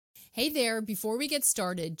Hey there, before we get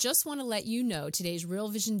started, just want to let you know today's Real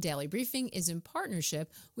Vision Daily Briefing is in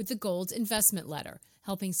partnership with the Gold Investment Letter,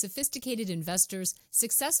 helping sophisticated investors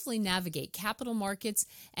successfully navigate capital markets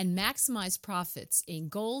and maximize profits in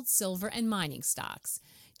gold, silver, and mining stocks.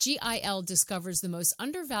 GIL discovers the most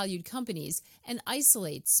undervalued companies and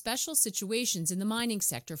isolates special situations in the mining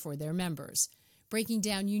sector for their members, breaking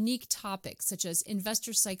down unique topics such as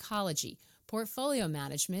investor psychology, portfolio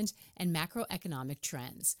management, and macroeconomic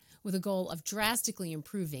trends, with a goal of drastically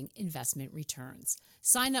improving investment returns.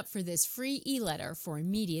 Sign up for this free e-letter for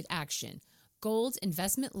immediate action.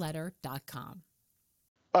 goldinvestmentletter.com.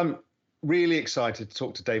 I'm really excited to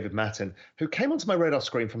talk to David Mattin, who came onto my radar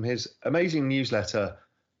screen from his amazing newsletter,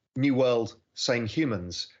 New World, Same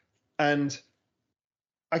Humans. And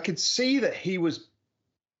I could see that he was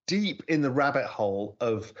deep in the rabbit hole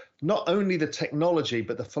of not only the technology,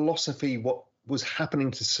 but the philosophy, what was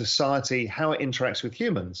happening to society, how it interacts with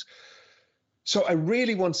humans. So I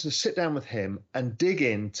really wanted to sit down with him and dig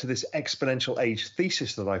into this exponential age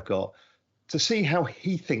thesis that I've got to see how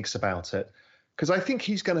he thinks about it. Because I think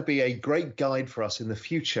he's going to be a great guide for us in the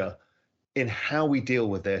future in how we deal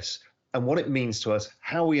with this and what it means to us,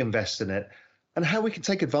 how we invest in it, and how we can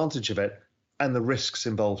take advantage of it and the risks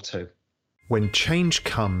involved too. When change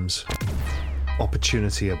comes,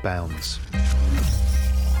 opportunity abounds.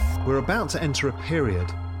 We're about to enter a period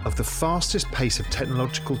of the fastest pace of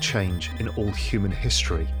technological change in all human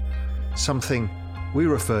history, something we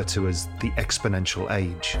refer to as the exponential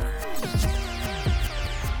age.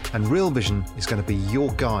 And Real Vision is going to be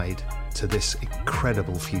your guide to this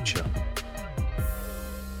incredible future.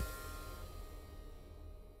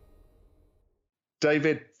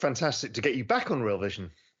 David, fantastic to get you back on Real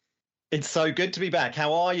Vision. It's so good to be back.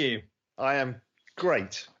 How are you? I am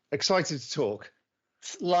great. Excited to talk.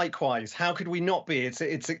 Likewise. How could we not be?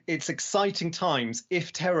 It's exciting times,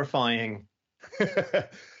 if terrifying.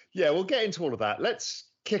 Yeah, we'll get into all of that. Let's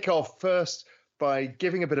kick off first by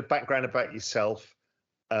giving a bit of background about yourself,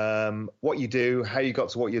 what you do, how you got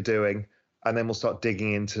to what you're doing, and then we'll start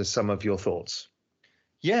digging into some of your thoughts.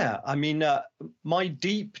 Yeah, I mean, my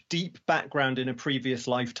deep background in a previous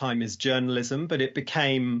lifetime is journalism, but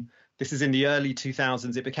this is in the early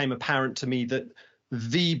 2000s, it became apparent to me that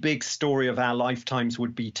the big story of our lifetimes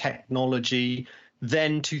would be technology.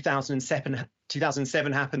 Then 2007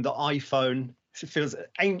 happened, the iPhone. It feels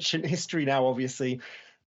ancient history now, obviously.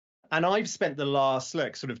 And I've spent the last,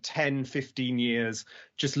 sort of 10, 15 years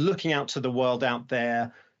just looking out to the world out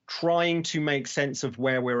there, trying to make sense of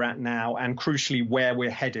where we're at now and crucially where we're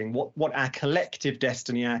heading, what our collective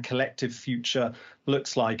destiny, our collective future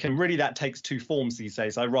looks like. And really that takes two forms these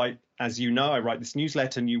days. I write this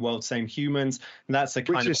newsletter, New World, Same Humans, and that's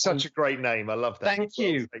which is such a great name. I love that. Thank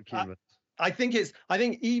you. I think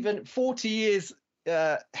even 40 years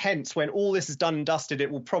hence, when all this is done and dusted,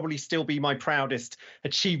 it will probably still be my proudest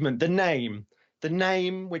achievement. The name,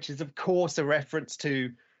 which is of course a reference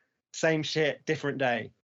to same shit, different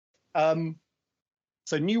day.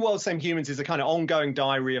 So New World, Same Humans is a kind of ongoing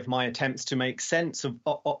diary of my attempts to make sense of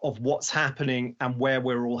what's happening and where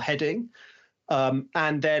we're all heading.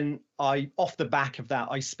 And then off the back of that,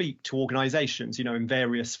 I speak to organizations, in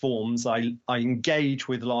various forms. I engage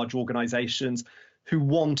with large organizations who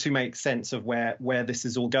want to make sense of where this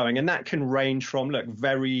is all going. And that can range from,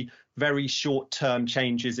 very, very short-term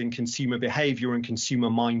changes in consumer behavior and consumer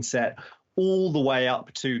mindset, all the way up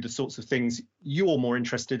to the sorts of things you're more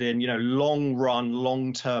interested in, long-run,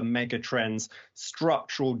 long-term mega trends,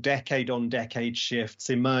 structural decade-on-decade shifts,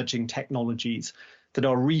 emerging technologies that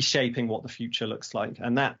are reshaping what the future looks like.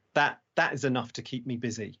 And that is enough to keep me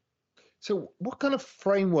busy. So what kind of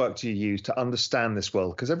framework do you use to understand this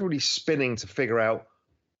world? Because everybody's spinning to figure out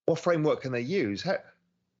what framework can they use.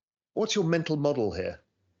 What's your mental model here?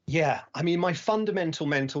 Yeah, I mean, my fundamental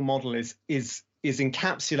mental model is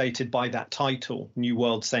encapsulated by that title, New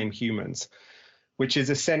World, Same Humans, which is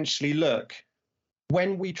essentially,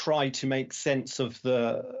 when we try to make sense of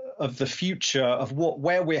the future, of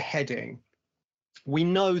where we're heading, we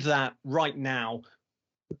know that right now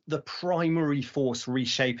the primary force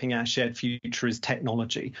reshaping our shared future is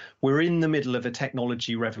technology. We're in the middle of a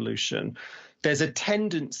technology revolution. There's a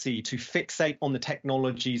tendency to fixate on the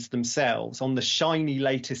technologies themselves, on the shiny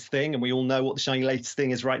latest thing, and we all know what the shiny latest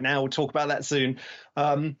thing is right now. We'll talk about that soon.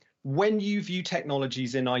 When you view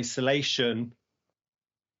technologies in isolation,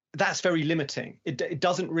 that's very limiting. It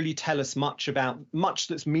doesn't really tell us much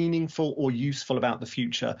that's meaningful or useful about the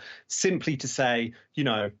future. Simply to say,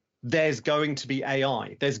 there's going to be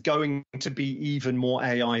AI. There's going to be even more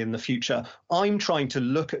AI in the future. I'm trying to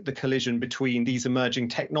look at the collision between these emerging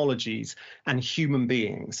technologies and human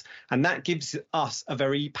beings. And that gives us a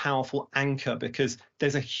very powerful anchor, because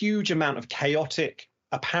there's a huge amount of chaotic,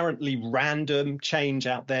 apparently random change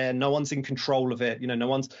out there. No one's in control of it. No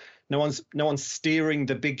one's steering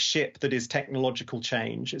the big ship that is technological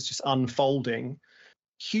change. It's just unfolding.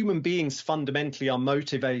 Human beings fundamentally are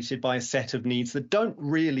motivated by a set of needs that don't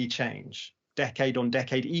really change decade on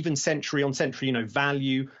decade, even century on century.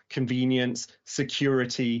 Value, convenience,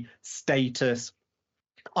 security, status.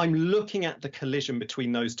 I'm looking at the collision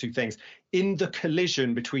between those two things. In the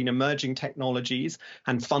collision between emerging technologies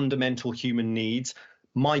and fundamental human needs,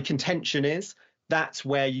 my contention is that's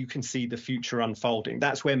where you can see the future unfolding.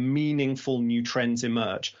 That's where meaningful new trends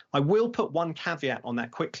emerge. I will put one caveat on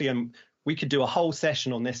that quickly, and we could do a whole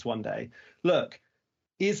session on this one day. Look,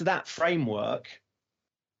 is that framework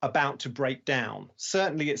about to break down?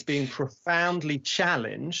 Certainly it's being profoundly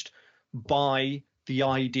challenged by the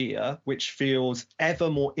idea, which feels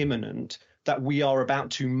ever more imminent, that we are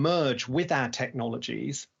about to merge with our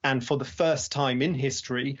technologies. And for the first time in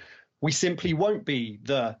history, we simply won't be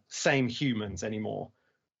the same humans anymore.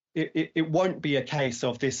 It won't be a case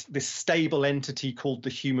of this stable entity called the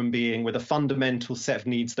human being with a fundamental set of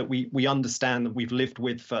needs that we understand, that we've lived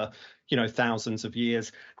with for thousands of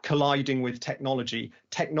years, colliding with technology.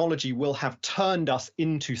 Technology will have turned us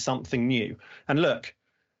into something new. And look,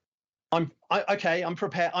 I'm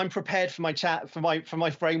prepared. I'm prepared for my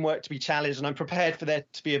framework to be challenged, and I'm prepared for there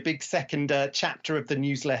to be a big second chapter of the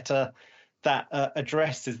newsletter that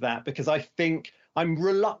addresses that, because I think I'm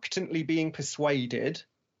reluctantly being persuaded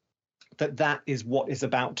that is what is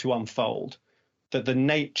about to unfold, that the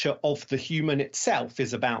nature of the human itself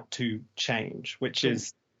is about to change, which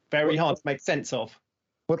is very hard to make sense of.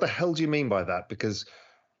 What the hell do you mean by that? Because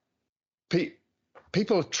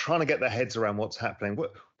people are trying to get their heads around what's happening.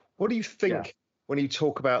 What do you think when you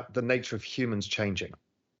talk about the nature of humans changing?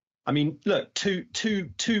 I mean, look, two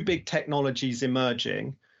big technologies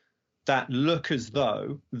emerging that look as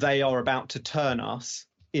though they are about to turn us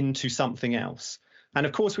into something else. And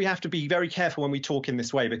of course, we have to be very careful when we talk in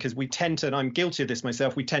this way, because we tend to, and I'm guilty of this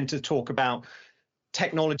myself, we tend to talk about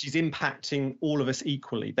technologies impacting all of us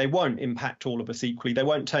equally. They won't impact all of us equally. They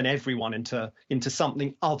won't turn everyone into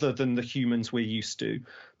something other than the humans we're used to.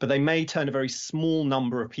 But they may turn a very small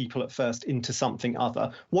number of people at first into something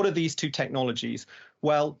other. What are these two technologies?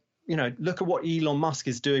 Well, look at what Elon Musk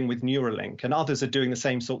is doing with Neuralink, and others are doing the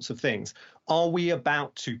same sorts of things. Are we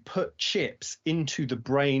about to put chips into the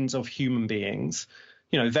brains of human beings,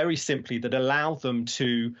 very simply, that allow them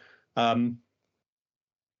to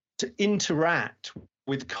interact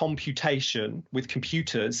with computation, with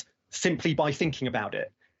computers, simply by thinking about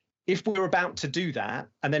it? If we're about to do that,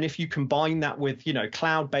 and then if you combine that with,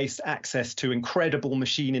 cloud-based access to incredible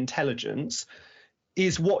machine intelligence,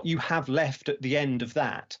 is what you have left at the end of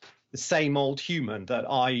that the same old human that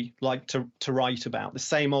I like to write about, the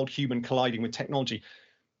same old human colliding with technology?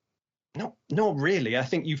 Not really. I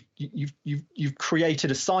think you've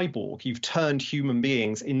created a cyborg. You've turned human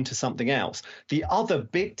beings into something else. The other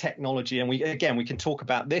big technology, and we can talk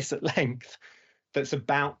about this at length, that's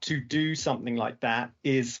about to do something like that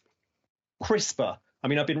is CRISPR. I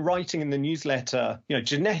mean, I've been writing in the newsletter,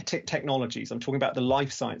 genetic technologies. I'm talking about the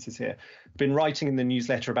life sciences here. I've been writing in the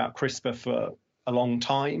newsletter about CRISPR for a long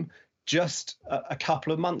time. Just a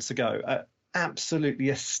couple of months ago, absolutely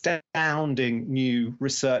astounding new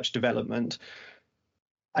research development,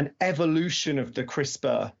 an evolution of the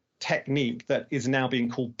CRISPR technique that is now being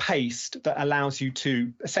called PASTE, that allows you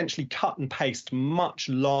to essentially cut and paste much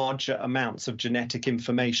larger amounts of genetic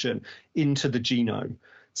information into the genome.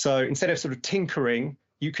 So instead of sort of tinkering,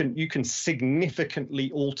 you can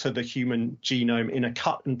significantly alter the human genome in a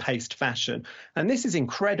cut and paste fashion. And this is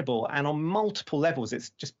incredible. And on multiple levels,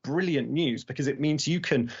 it's just brilliant news, because it means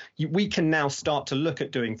we can now start to look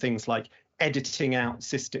at doing things like editing out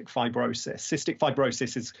cystic fibrosis. Cystic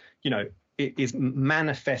fibrosis is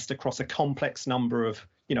manifest across a complex number of,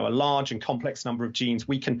 a large and complex number of genes.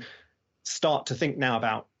 We can start to think now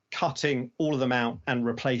about cutting all of them out and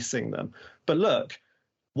replacing them. But look,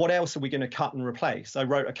 what else are we going to cut and replace? I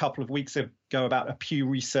wrote a couple of weeks ago about a Pew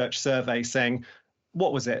Research survey saying,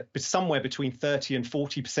 what was it? Somewhere between 30 and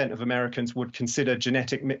 40% of Americans would consider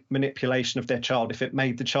genetic manipulation of their child if it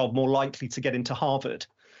made the child more likely to get into Harvard.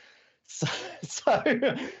 So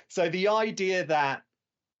the idea that,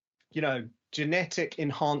 genetic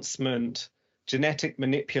enhancement, genetic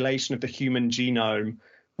manipulation of the human genome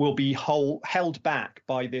will be held back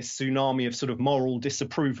by this tsunami of sort of moral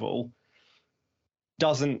disapproval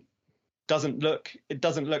doesn't doesn't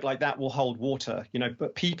look like that will hold water,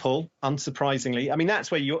 but people, unsurprisingly, I mean, that's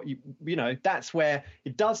where that's where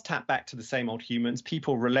it does tap back to the same old humans.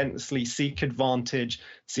 People relentlessly seek advantage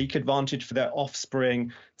for their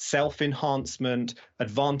offspring, self-enhancement,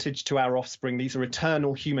 advantage to our offspring. These are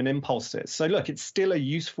eternal human impulses. So look, it's still a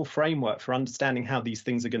useful framework for understanding how these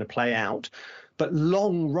things are going to play out. But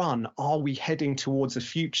long run, are we heading towards a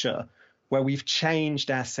future where we've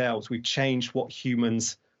changed ourselves, we've changed what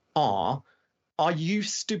humans are? I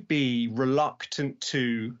used to be reluctant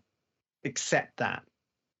to accept that.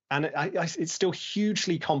 And it's still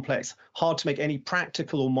hugely complex, hard to make any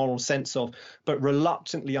practical or moral sense of, but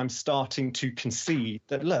reluctantly I'm starting to concede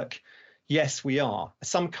that, look, yes, we are.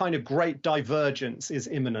 Some kind of great divergence is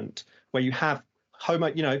imminent, where you have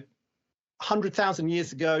 100,000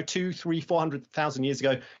 years ago, 200,000, 300,000, 400,000 years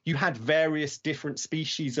ago, you had various different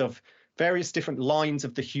species of various different lines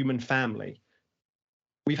of the human family.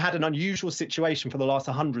 We've had an unusual situation for the last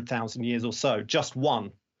 100,000 years or so, just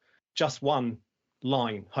one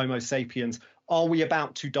line, Homo sapiens. Are we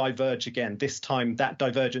about to diverge again? This time that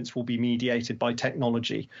divergence will be mediated by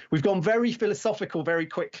technology. We've gone very philosophical very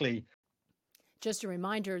quickly. Just a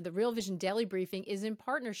reminder, the Real Vision Daily Briefing is in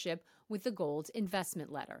partnership with the Gold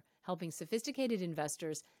Investment Letter, helping sophisticated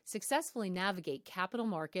investors successfully navigate capital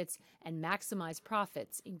markets and maximize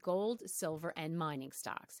profits in gold, silver, and mining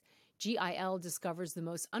stocks. GIL discovers the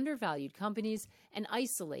most undervalued companies and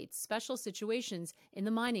isolates special situations in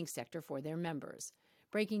the mining sector for their members,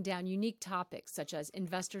 breaking down unique topics such as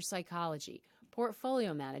investor psychology,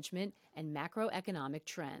 portfolio management, and macroeconomic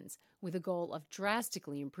trends, with a goal of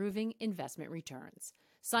drastically improving investment returns.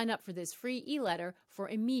 Sign up for this free e-letter for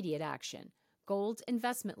immediate action.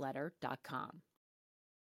 goldinvestmentletter.com.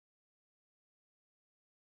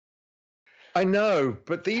 I know,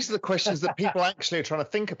 but these are the questions that people actually are trying to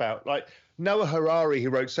think about. Like Noah Harari, who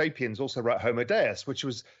wrote *Sapiens*, also wrote *Homo Deus*, which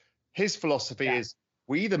was his philosophy is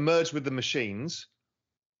we either merge with the machines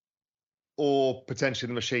or potentially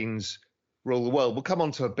the machines rule the world. We'll come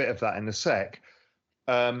on to a bit of that in a sec.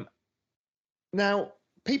 Now,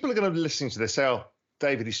 people are going to be listening to this, say, oh,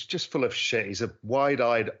 David, he's just full of shit. He's a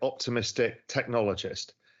wide-eyed, optimistic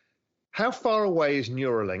technologist. How far away is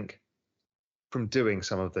Neuralink from doing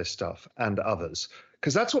some of this stuff and others?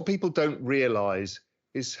 Because that's what people don't realize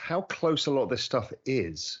is how close a lot of this stuff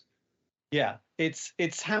is. Yeah,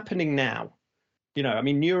 it's happening now. I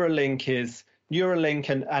mean, Neuralink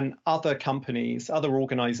and other companies, other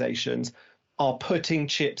organizations are putting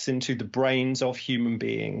chips into the brains of human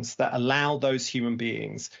beings that allow those human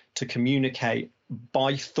beings to communicate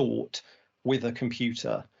by thought with a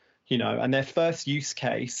computer. And their first use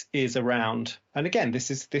case is around, and again,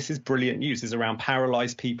 this is brilliant news, is around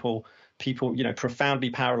paralyzed people,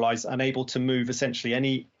 profoundly paralyzed, unable to move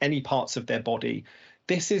essentially any parts of their body.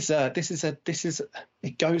 This is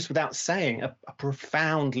it goes without saying, a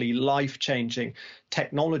profoundly life-changing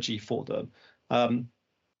technology for them.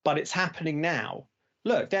 But it's happening now.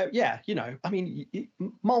 Look, I mean,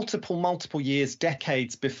 multiple years,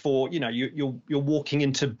 decades before, you're walking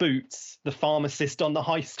into Boots, the pharmacist on the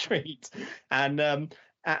high street, and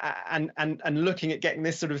looking at getting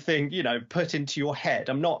this sort of thing, put into your head.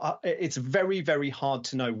 It's very, very hard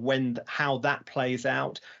to know how that plays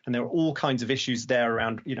out. And there are all kinds of issues there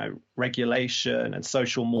around, regulation and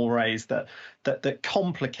social mores that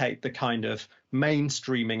complicate the kind of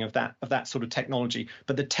mainstreaming of that sort of technology.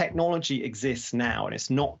 But the technology exists now and it's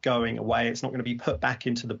not going away. It's not going to be put back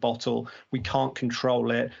into the bottle. We can't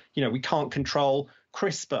control it. We can't control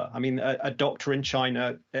CRISPR. I mean, a doctor in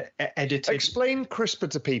China edited. Explain CRISPR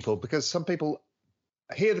to people, because some people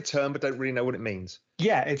hear the term but don't really know what it means.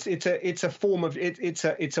 Yeah, it's a form of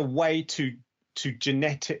it's a way to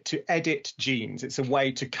edit genes. It's a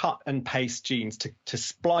way to cut and paste genes, to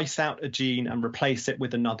splice out a gene and replace it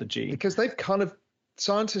with another gene. Because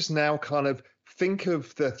scientists now kind of think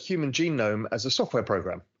of the human genome as a software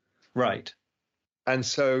program. Right. And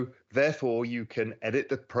so therefore you can edit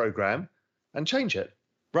the program and change it.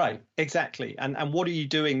 Right, exactly. And what are you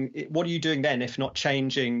doing? What are you doing then if not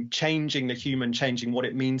changing the human, changing what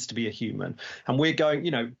it means to be a human? And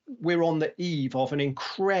we're on the eve of an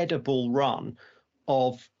incredible run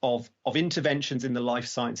of interventions in the life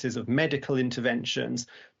sciences, of medical interventions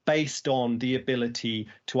based on the ability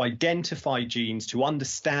to identify genes, to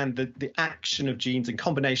understand the action of genes and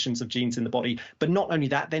combinations of genes in the body, but not only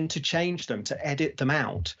that, then to change them, to edit them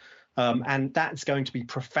out. And that's going to be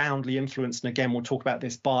profoundly influenced. And again, we'll talk about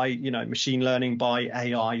this by, machine learning, by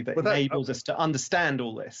AI that enables us to understand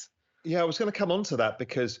all this. Yeah, I was going to come on to that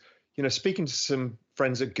because, speaking to some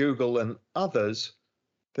friends at Google and others,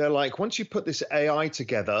 they're like, once you put this AI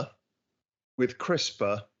together with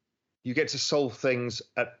CRISPR, you get to solve things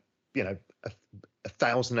at, a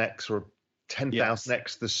 1,000x or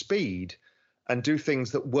 10,000x the speed and do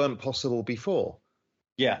things that weren't possible before.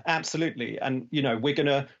 Yeah, absolutely. And, we're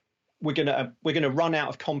gonna run out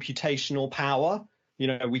of computational power.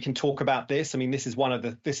 We can talk about this. I mean, this is one of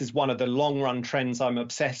the long run trends I'm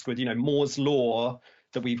obsessed with. Moore's law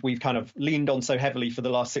that we've kind of leaned on so heavily for the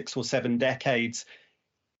last 6 or 7 decades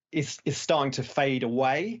is starting to fade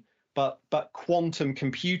away. But quantum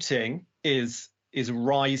computing is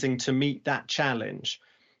rising to meet that challenge.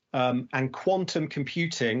 And quantum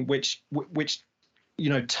computing, which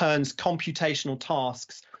turns computational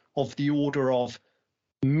tasks of the order of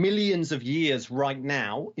millions of years right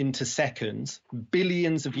now into seconds,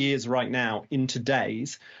 billions of years right now into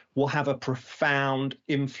days, will have a profound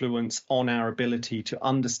influence on our ability to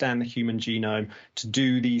understand the human genome, to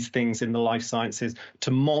do these things in the life sciences,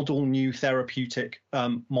 to model new therapeutic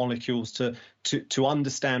molecules, to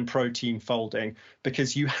understand protein folding,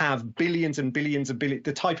 because you have billions and billions of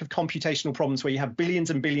the type of computational problems where you have billions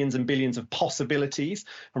and billions and billions of possibilities.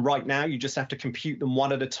 And right now you just have to compute them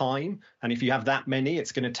one at a time. And if you have that many,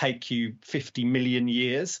 it's going to take you 50 million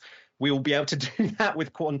years. We will be able to do that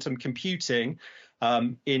with quantum computing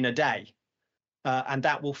in a day. And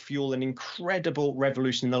that will fuel an incredible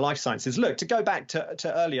revolution in the life sciences. Look, to go back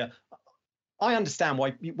to earlier, I understand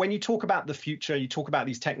why when you talk about the future, you talk about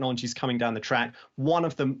these technologies coming down the track. One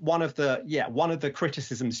of the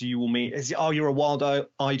criticisms you will meet is, oh, you're a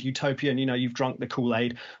wild-eyed utopian. You've drunk the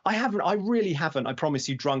Kool-Aid. I really haven't. I promise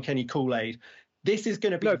you, drunk any Kool-Aid. This is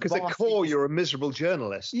going to be no, because at core you're a miserable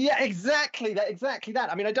journalist. Yeah, exactly that.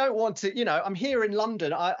 I mean, I don't want to. I'm here in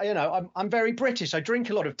London. I'm very British. I drink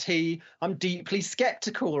a lot of tea. I'm deeply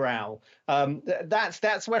skeptical, Raoul.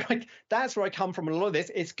 That's where I come from. A lot of this,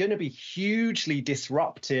 it's going to be hugely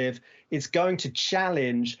disruptive. It's going to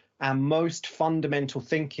challenge our most fundamental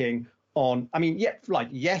thinking on. I mean,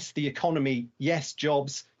 yes, the economy, yes,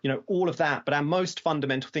 jobs. All of that, but our most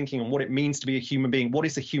fundamental thinking on what it means to be a human being. What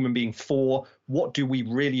is a human being for? What do we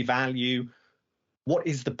really value? What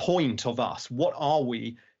is the point of us? What are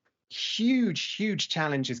we? Huge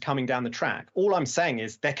challenges coming down the track. All I'm saying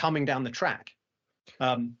is they're coming down the track.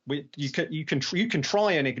 You can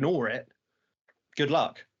try and ignore it. Good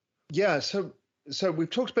luck. Yeah. So we've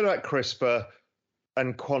talked a bit about CRISPR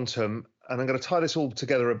and quantum, and I'm going to tie this all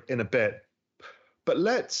together in a bit. But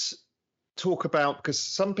let's talk about, because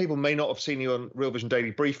some people may not have seen you on Real Vision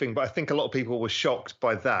Daily Briefing, but I think a lot of people were shocked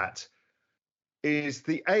by that, is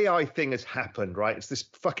the AI thing has happened, right? It's this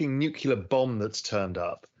fucking nuclear bomb that's turned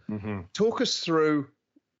up. Mm-hmm. Talk us through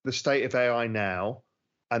the state of AI now,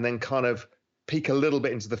 and then kind of peek a little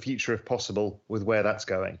bit into the future, if possible, with where that's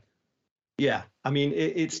going. Yeah, I mean,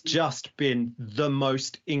 it's just been the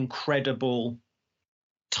most incredible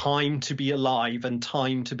time to be alive and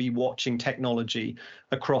time to be watching technology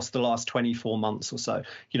across the last 24 months or so.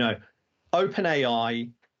 OpenAI,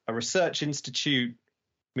 a research institute,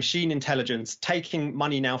 machine intelligence, taking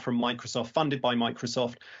money now from Microsoft, funded by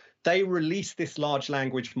Microsoft. They released this large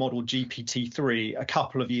language model GPT-3 a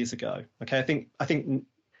couple of years ago. Okay, I think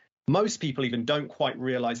most people even don't quite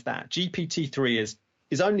realize that GPT-3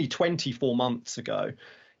 is only 24 months ago.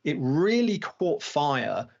 It really caught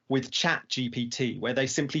fire with ChatGPT, where they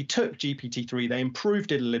simply took GPT-3, they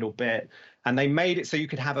improved it a little bit, and they made it so you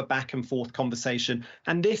could have a back and forth conversation.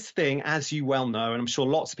 And this thing, as you well know, and I'm sure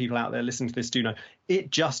lots of people out there listening to this do know, it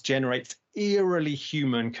just generates eerily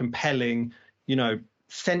human, compelling,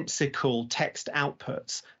 sensical text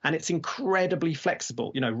outputs. And it's incredibly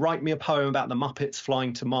flexible. Write me a poem about the Muppets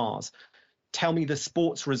flying to Mars. Tell me the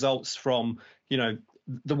sports results from,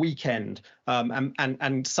 the weekend,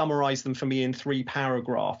 and summarize them for me in 3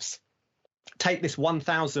 paragraphs. Take this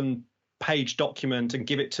 1,000-page document and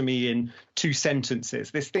give it to me in 2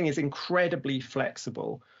 sentences. This thing is incredibly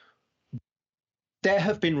flexible. There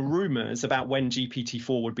have been rumors about when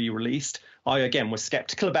GPT-4 would be released. I, again, was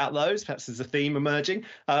skeptical about those. Perhaps there's a theme emerging.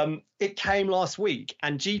 It came last week,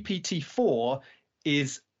 and GPT-4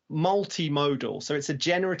 is multimodal. So it's a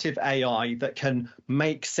generative AI that can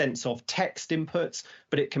make sense of text inputs,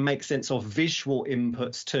 but it can make sense of visual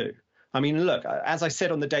inputs too. I mean, look, as I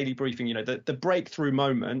said on the daily briefing, the breakthrough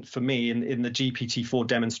moment for me in the GPT-4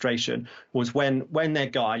 demonstration was when their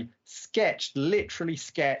guy literally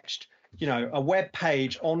sketched, a web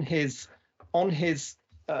page on his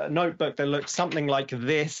notebook that looked something like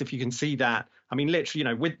this, if you can see that. I mean,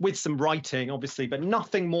 literally, with some writing, obviously, but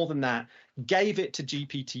nothing more than that. Gave it to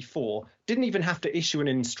GPT-4, didn't even have to issue an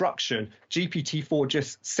instruction. GPT-4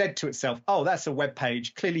 just said to itself, oh, that's a web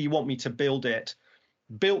page. Clearly, you want me to build it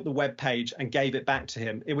built the web page and gave it back to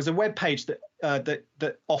him. It was a web page that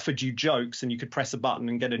that offered you jokes, and you could press a button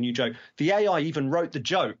and get a new joke. The AI even wrote the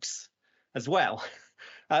jokes as well.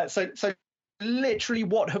 So literally,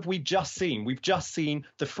 what have we just seen? We've just seen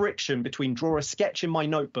the friction between draw a sketch in my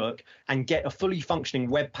notebook and get a fully functioning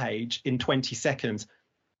web page in 20 seconds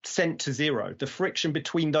sent to zero. The friction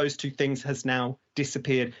between those two things has now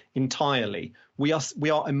disappeared entirely. We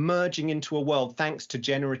are emerging into a world, thanks to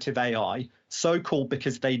generative AI, so called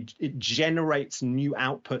because it generates new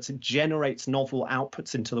outputs, it generates novel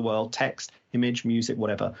outputs into the world, text, image, music,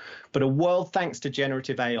 whatever. But a world thanks to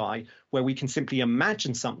generative AI where we can simply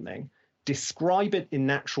imagine something, describe it in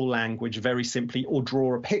natural language very simply, or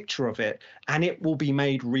draw a picture of it, and it will be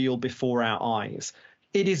made real before our eyes.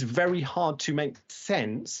 It is very hard to make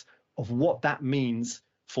sense of what that means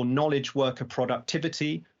for knowledge worker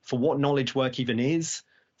productivity, for what knowledge work even is,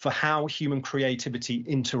 for how human creativity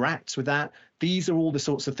interacts with that. These are all the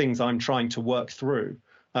sorts of things I'm trying to work through.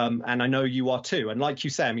 And I know you are too. And like you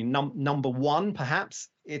say, I mean, number one, perhaps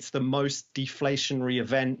it's the most deflationary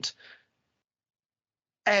event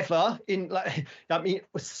ever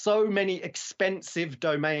with so many expensive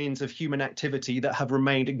domains of human activity that have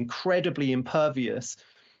remained incredibly impervious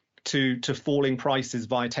to falling prices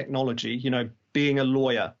via technology, being a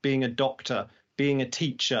lawyer, being a doctor, being a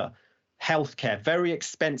teacher, healthcare, very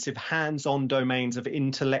expensive hands-on domains of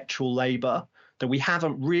intellectual labor that we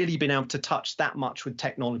haven't really been able to touch that much with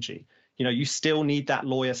technology. You still need that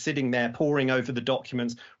lawyer sitting there poring over the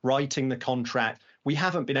documents, writing the contract. We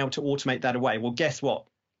haven't been able to automate that away. Well, guess what?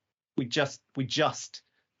 We just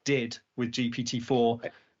did with GPT-4.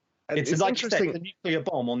 It's like interesting. The nuclear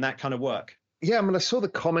bomb on that kind of work. Yeah, I mean, I saw the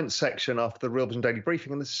comments section after the Real Vision Daily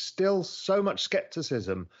Briefing, and there's still so much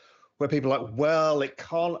skepticism where people are like, well, it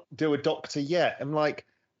can't do a doctor yet. I'm like,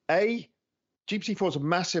 GPT-4 is a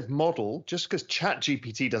massive model. Just because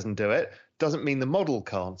ChatGPT doesn't do it doesn't mean the model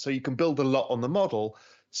can't. So you can build a lot on the model.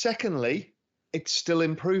 Secondly, it's still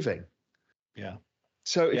improving. Yeah.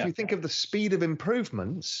 So if you think of the speed of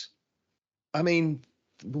improvements, I mean,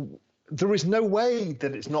 there is no way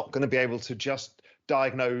that it's not going to be able to just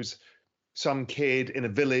diagnose some kid in a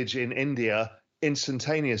village in India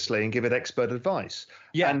instantaneously and give it expert advice.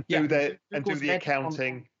 And do the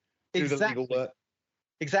accounting, do the legal work.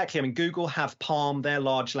 Exactly. I mean, Google have Palm, their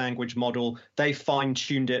large language model. They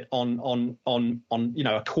fine-tuned it on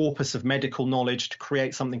a corpus of medical knowledge to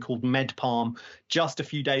create something called MedPalm. Just a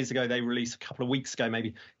few days ago, a couple of weeks ago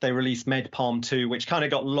maybe, they released MedPalm 2, which kind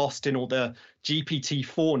of got lost in all the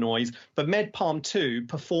GPT-4 noise. But MedPalm 2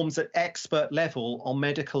 performs at expert level on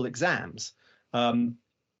medical exams.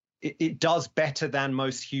 It does better than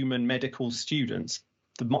most human medical students.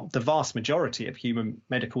 The vast majority of human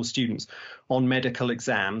medical students on medical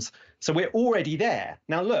exams. So we're already there.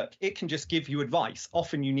 Now, look, it can just give you advice.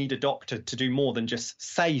 Often you need a doctor to do more than just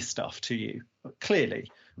say stuff to you,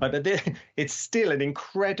 clearly. But it's still an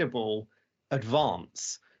incredible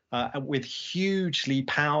advance with hugely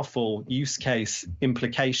powerful use case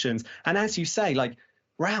implications. And as you say,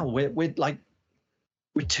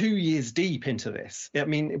 we're 2 years deep into this. I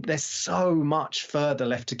mean, there's so much further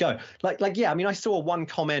left to go. I saw one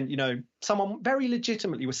comment, someone very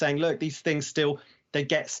legitimately was saying, look, these things they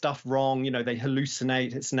get stuff wrong, they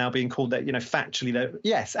hallucinate. It's now being called that, factually,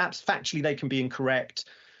 factually they can be incorrect.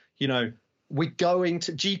 We're going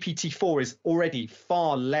to, GPT-4 is already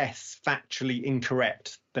far less factually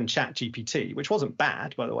incorrect than ChatGPT, which wasn't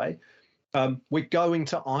bad, by the way. We're going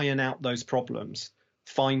to iron out those problems.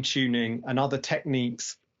 Fine-tuning and other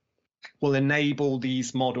techniques will enable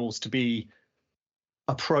these models to be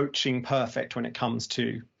approaching perfect when it comes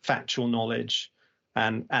to factual knowledge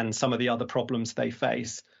and some of the other problems they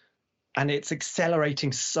face. And it's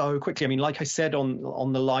accelerating so quickly. I mean, like I said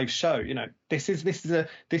on the live show, this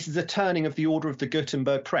is a turning of the order of the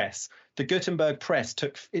Gutenberg press. The Gutenberg press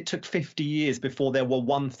took 50 years before there were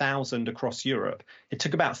 1,000 across Europe. It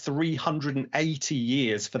took about 380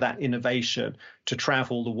 years for that innovation to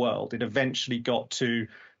travel the world. It eventually got to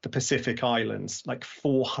the Pacific Islands, like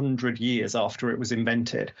 400 years after it was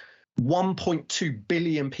invented. 1.2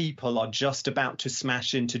 billion people are just about to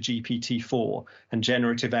smash into GPT-4 and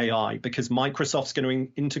generative AI because Microsoft's going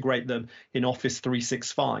to integrate them in Office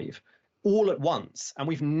 365 all at once. And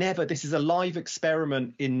this is a live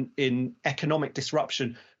experiment in economic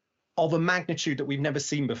disruption of a magnitude that we've never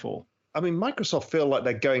seen before. I mean, Microsoft feel like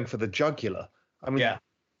they're going for the jugular. I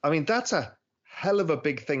mean, that's a hell of a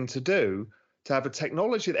big thing to do, to have a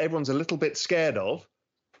technology that everyone's a little bit scared of,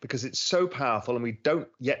 because it's so powerful and we don't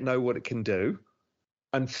yet know what it can do,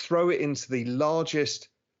 and throw it into the largest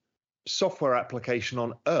software application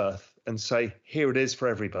on earth and say, here it is for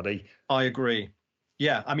everybody. I agree.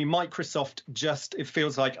 Yeah, I mean, Microsoft it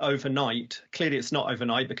feels like overnight. Clearly, it's not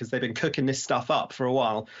overnight because they've been cooking this stuff up for a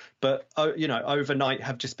while. But, overnight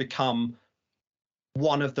have just become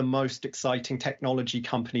one of the most exciting technology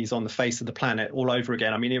companies on the face of the planet all over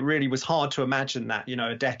again. I mean, it really was hard to imagine that,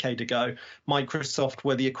 a decade ago, Microsoft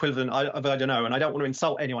were the equivalent of, I don't know, and I don't want to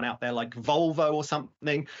insult anyone out there, like Volvo or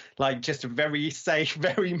something, like just very safe,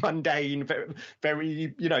 very mundane,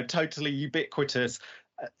 very totally ubiquitous.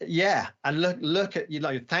 Yeah, and look at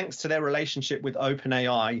thanks to their relationship with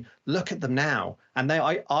OpenAI, look at them now, and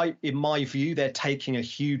I in my view, they're taking a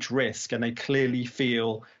huge risk, and they clearly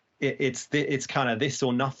feel it's kind of this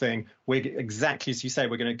or nothing. We're exactly as you say.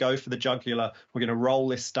 We're going to go for the jugular. We're going to roll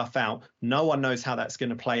this stuff out. No one knows how that's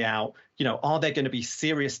going to play out. Are there going to be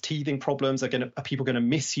serious teething problems? Are people going to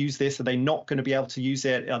misuse this? Are they not going to be able to use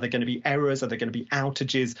it? Are there going to be errors? Are there going to be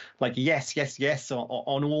outages? Like yes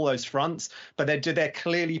on all those fronts. But they're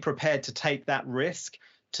clearly prepared to take that risk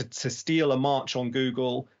to steal a march on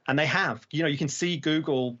Google, and they have. You can see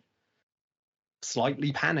Google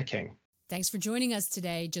slightly panicking. Thanks for joining us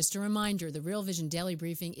today. Just a reminder, the Real Vision Daily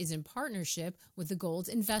Briefing is in partnership with the Gold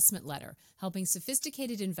Investment Letter, helping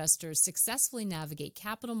sophisticated investors successfully navigate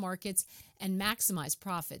capital markets and maximize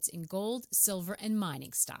profits in gold, silver, and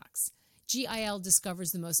mining stocks. GIL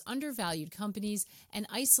discovers the most undervalued companies and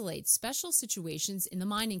isolates special situations in the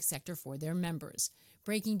mining sector for their members,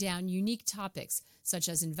 breaking down unique topics such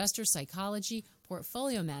as investor psychology,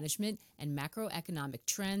 portfolio management, and macroeconomic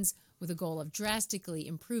trends, with a goal of drastically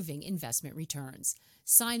improving investment returns.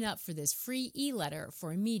 Sign up for this free e-letter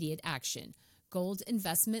for immediate action.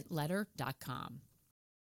 goldinvestmentletter.com.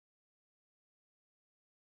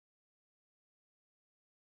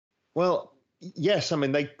 Well, yes, I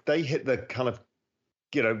mean, they hit the kind of,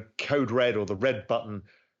 code red or the red button,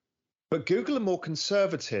 but Google are more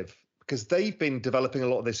conservative because they've been developing a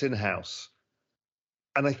lot of this in-house.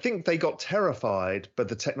 And I think they got terrified by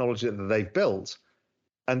the technology that they've built.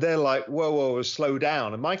 And they're like, whoa, slow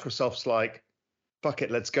down. And Microsoft's like, fuck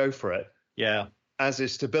it, let's go for it. Yeah. As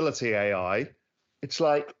is Stability AI. It's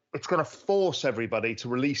like, it's going to force everybody to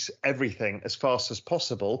release everything as fast as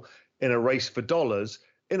possible in a race for dollars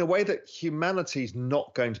in a way that humanity's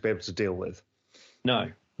not going to be able to deal with.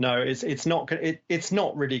 No, it's not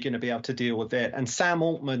really going to be able to deal with it. And Sam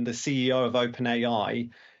Altman, the CEO of OpenAI,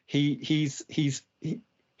 he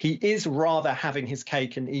is rather having his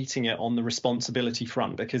cake and eating it on the responsibility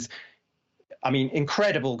front because, I mean,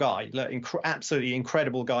 incredible guy, absolutely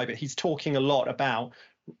incredible guy, but he's talking a lot about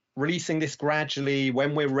releasing this gradually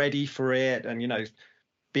when we're ready for it and,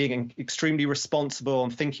 being extremely responsible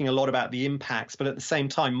and thinking a lot about the impacts. But at the same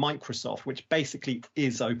time, Microsoft, which basically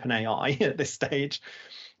is OpenAI at this stage,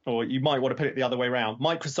 or you might want to put it the other way around,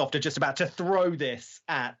 Microsoft are just about to throw this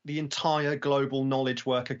at the entire global knowledge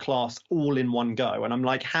worker class all in one go. And I'm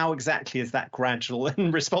like, how exactly is that gradual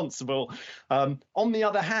and responsible? On the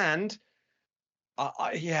other hand,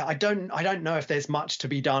 I don't know if there's much to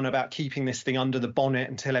be done about keeping this thing under the bonnet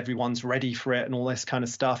until everyone's ready for it and all this kind of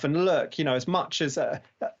stuff. And look, as much as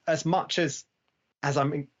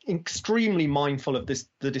I'm extremely mindful of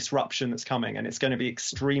the disruption that's coming, and it's going to be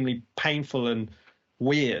extremely painful and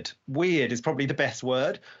weird is probably the best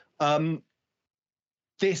word.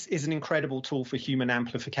 This is an incredible tool for human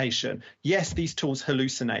amplification. Yes, these tools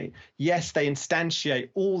hallucinate. Yes, they instantiate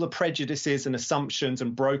all the prejudices and assumptions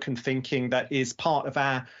and broken thinking that is part of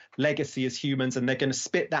our legacy as humans, and they're going to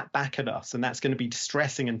spit that back at us, and that's going to be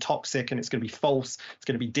distressing and toxic, and it's going to be false. It's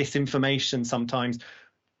going to be disinformation sometimes.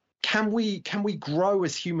 Can we grow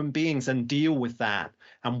as human beings and deal with that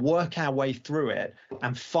and work our way through it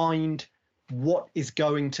and find what is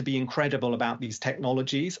going to be incredible about these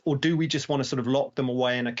technologies? Or do we just want to sort of lock them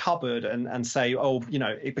away in a cupboard and say,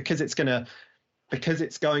 because it's going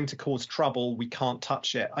to cause trouble, we can't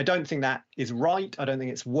touch it? I don't think that is right. I don't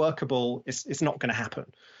think it's workable. It's not going to happen.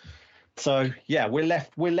 So yeah, we're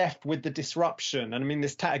left with the disruption. And I mean,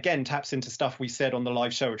 this again taps into stuff we said on the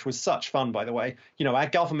live show, which was such fun, by the way. Our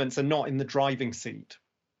governments are not in the driving seat.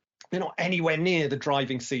 They're not anywhere near the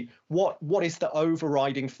driving seat. What is the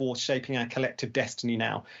overriding force shaping our collective destiny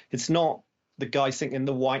now? It's not the guy sitting in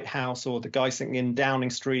the White House or the guy sitting in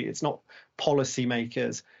Downing Street. It's not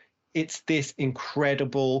policymakers. It's this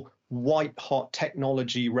incredible white hot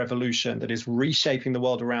technology revolution that is reshaping the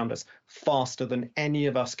world around us faster than any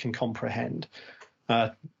of us can comprehend.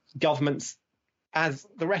 Governments, as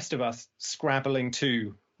the rest of us, scrabbling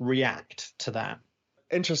to react to that.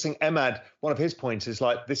 Interesting. Emad, one of his points is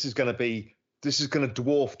like, this is going to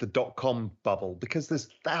dwarf the dot-com bubble because there's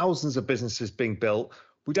thousands of businesses being built.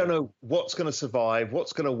 We don't know what's going to survive,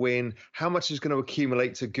 what's going to win, how much is going to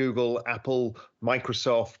accumulate to Google, Apple,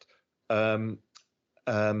 Microsoft.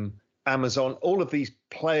 Amazon, all of these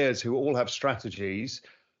players who all have strategies.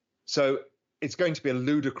 So it's going to be a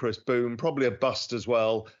ludicrous boom, probably a bust as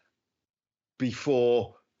well,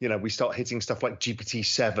 before we start hitting stuff like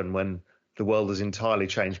GPT-7 when the world has entirely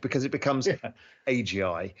changed, because it becomes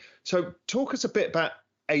AGI. So talk us a bit about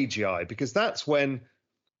AGI, because that's when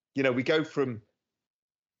we go from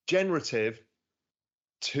generative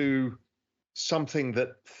to something that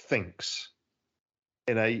thinks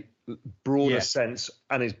in a broader sense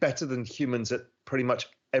and is better than humans at pretty much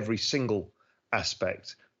every single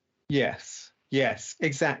aspect. Yes,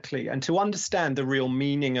 exactly. And to understand the real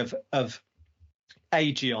meaning of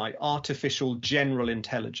AGI, artificial general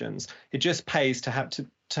intelligence, it just pays to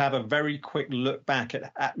have a very quick look back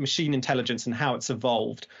at machine intelligence and how it's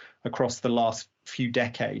evolved across the last few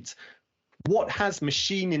decades. What has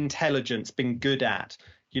machine intelligence been good at,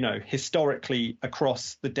 historically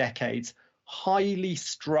across the decades? Highly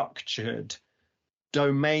structured,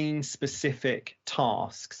 domain-specific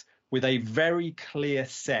tasks with a very clear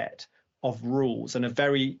set of rules and a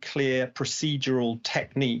very clear procedural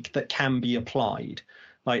technique that can be applied.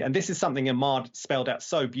 And this is something Ahmad spelled out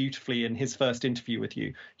so beautifully in his first interview with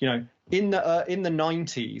you. In the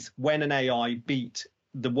 90s, when an AI beat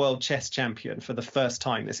the world chess champion for the first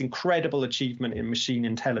time, this incredible achievement in machine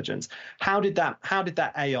intelligence. How did that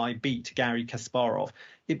AI beat Garry Kasparov?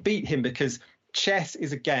 It beat him because chess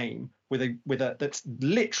is a game with a that's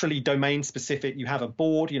literally domain specific. You have a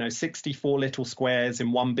board, 64 little squares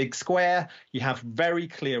in one big square. You have very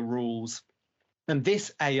clear rules. And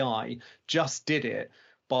this AI just did it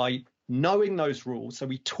by knowing those rules. So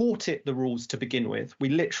we taught it the rules to begin with. We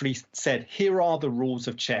literally said, here are the rules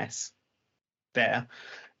of chess there.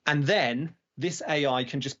 And then this AI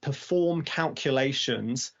can just perform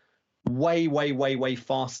calculations way, way, way, way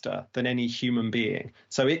faster than any human being.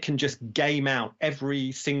 So it can just game out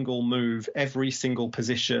every single move, every single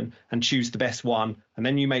position, and choose the best one. And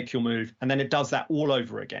then you make your move. And then it does that all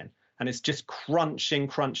over again. And it's just crunching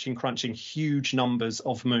huge numbers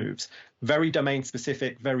of moves. Very domain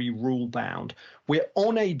specific, very rule bound. We're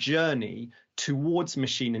on a journey towards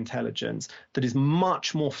machine intelligence that is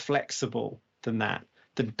much more flexible than that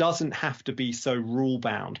doesn't have to be so rule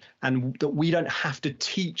bound, and that we don't have to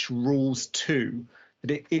teach rules to,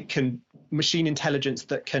 that it can machine intelligence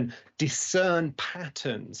that can discern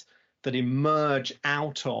patterns that emerge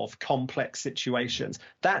out of complex situations.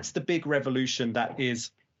 That's the big revolution that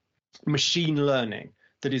is machine learning,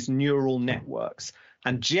 that is neural networks.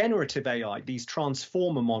 And generative AI, these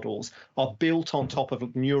transformer models, are built on top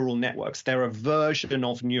of neural networks. They're a version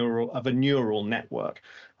of a neural network.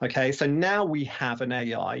 Okay, so now we have an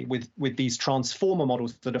AI with these transformer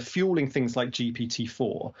models that are fueling things like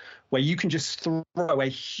GPT-4, where you can just throw a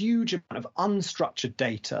huge amount of unstructured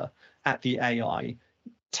data at the AI,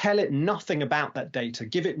 tell it nothing about that data,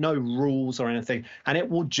 give it no rules or anything, and it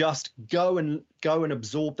will just go and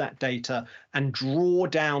absorb that data and draw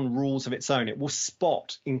down rules of its own. It will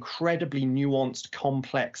spot incredibly nuanced,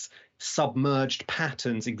 complex, submerged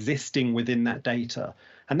patterns existing within that data.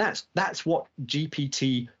 And that's what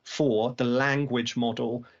GPT-4, the language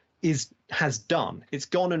model, has done. It's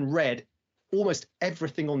gone and read almost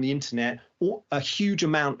everything on the internet, or a huge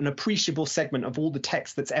amount, an appreciable segment of all the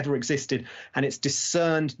text that's ever existed, and it's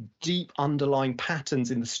discerned deep underlying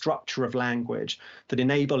patterns in the structure of language that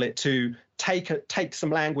enable it to take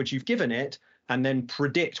some language you've given it and then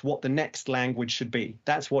predict what the next language should be.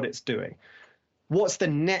 That's what it's doing. What's the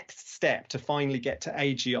next step to finally get to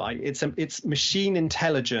AGI? It's machine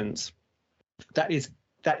intelligence that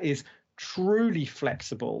is truly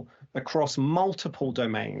flexible across multiple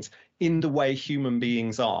domains in the way human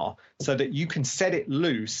beings are, so that you can set it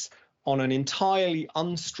loose on an entirely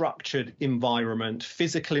unstructured environment,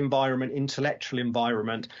 physical environment, intellectual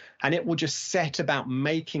environment, and it will just set about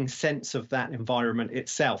making sense of that environment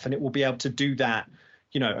itself. And it will be able to do that,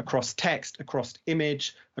 across text, across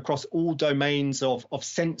image, across all domains of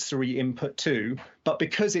sensory input too. But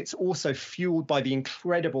because it's also fueled by the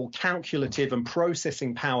incredible calculative and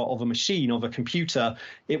processing power of a machine, of a computer,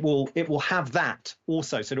 it will have that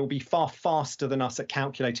also. So it will be far faster than us at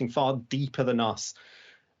calculating, far deeper than us.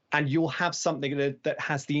 And you'll have something that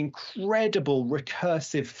has the incredible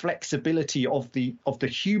recursive flexibility of the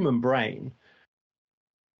human brain,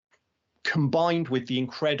 combined with the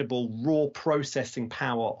incredible raw processing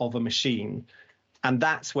power of a machine. And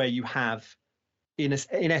that's where you have, in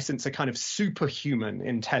essence, a kind of superhuman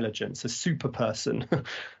intelligence, a super person.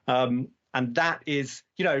 And that is,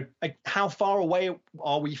 how far away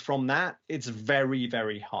are we from that? It's very,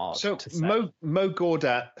 very hard to say. Mo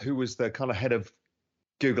Gawdat, who was the kind of head of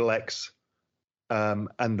Google X and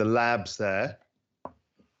the labs there,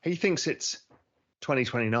 he thinks it's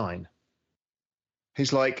 2029.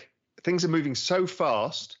 He's like, things are moving so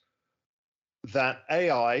fast that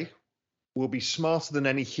AI will be smarter than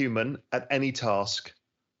any human at any task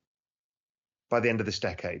by the end of this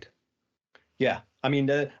decade. Yeah, I mean,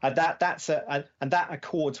 and that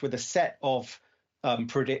accords with a set of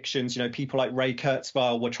predictions. You know, people like Ray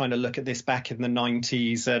Kurzweil were trying to look at this back in the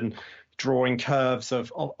 90s and drawing curves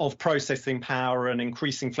of processing power and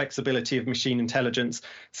increasing flexibility of machine intelligence,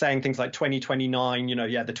 saying things like 2029, you know,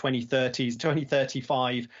 yeah, the 2030s,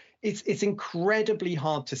 2035. It's incredibly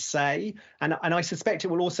hard to say, and I suspect it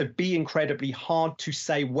will also be incredibly hard to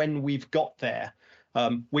say when we've got there.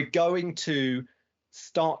 We're going to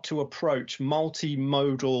start to approach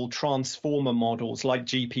multimodal transformer models like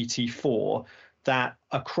GPT-4 that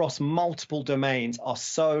across multiple domains are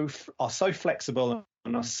so flexible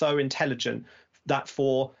and are so intelligent that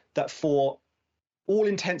for all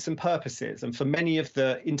intents and purposes, and for many of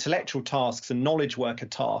the intellectual tasks and knowledge worker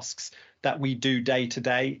tasks that we do day to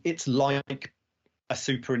day, it's like a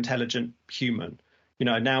super intelligent human. You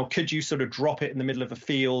know, now, could you sort of drop it in the middle of a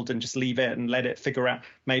field and just leave it and let it figure out?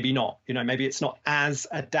 Maybe not. You know, maybe it's not as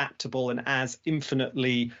adaptable and as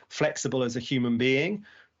infinitely flexible as a human being.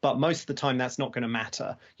 But most of the time, that's not going to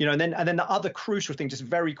matter. You know, and then the other crucial thing, just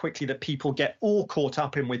very quickly, that people get all caught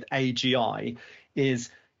up in with AGI is,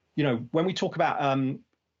 you know, when we talk about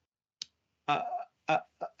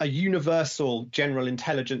a universal general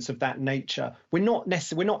intelligence of that nature, we're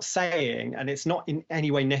not saying, and it's not in any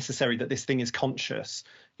way necessary, that this thing is conscious.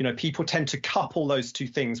 You know, people tend to couple those two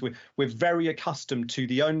things. We're very accustomed to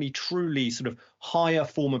the only truly sort of higher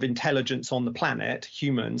form of intelligence on the planet,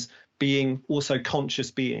 humans, being also conscious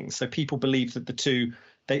beings. So people believe that the two,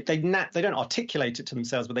 they don't articulate it to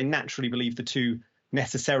themselves, but they naturally believe the two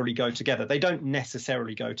necessarily go together. They don't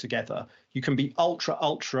necessarily go together. You can be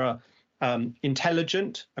ultra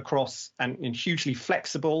intelligent across and hugely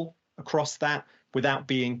flexible across that without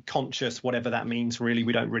being conscious, whatever that means. Really,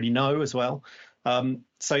 we don't really know as well.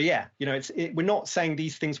 So yeah, you know, we're not saying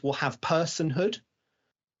these things will have personhood,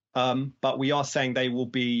 but we are saying they will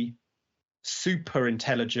be super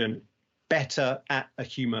intelligent, better at a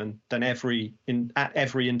human than at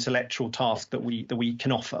every intellectual task that we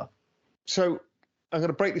can offer. So I'm going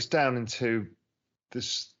to break this down into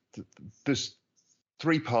this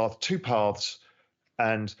two paths.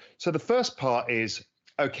 And so the first part is,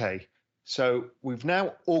 okay, so we've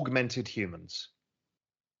now augmented humans.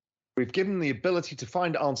 We've given them the ability to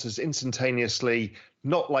find answers instantaneously,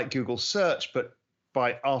 not like Google search, but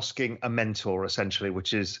by asking a mentor, essentially,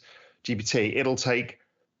 which is GPT. It'll take,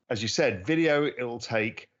 as you said, video, it'll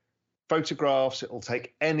take photographs, it'll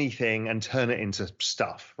take anything and turn it into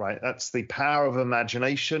stuff, right? That's the power of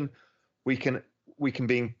imagination. We can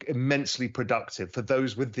be immensely productive for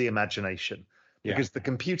those with the imagination, because the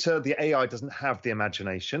computer, the AI doesn't have the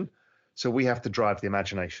imagination. So we have to drive the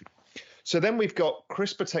imagination. So then we've got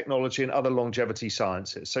CRISPR technology and other longevity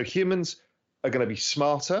sciences. So humans are going to be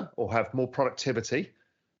smarter or have more productivity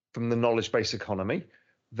from the knowledge-based economy.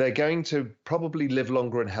 They're going to probably live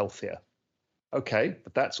longer and healthier. Okay,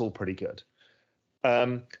 but that's all pretty good.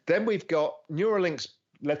 Then we've got Neuralinks,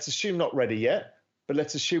 let's assume not ready yet, but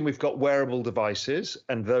let's assume we've got wearable devices,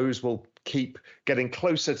 and those will keep getting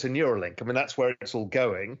closer to Neuralink. I mean, that's where it's all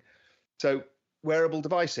going. So wearable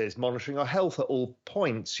devices, monitoring our health at all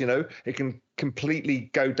points, you know, it can completely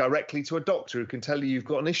go directly to a doctor who can tell you you've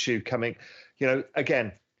got an issue coming. You know,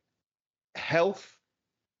 again, health,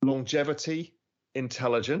 longevity,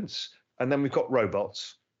 intelligence, and then we've got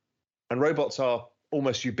robots. And robots are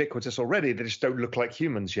almost ubiquitous already. They just don't look like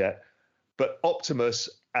humans yet. But Optimus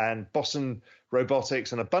and Boston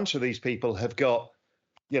Robotics and a bunch of these people have got,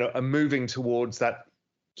 you know, are moving towards that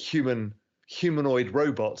humanoid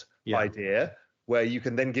robot idea, where you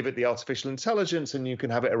can then give it the artificial intelligence and you can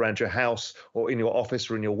have it around your house or in your office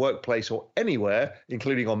or in your workplace or anywhere,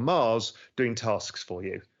 including on Mars, doing tasks for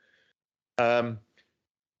you.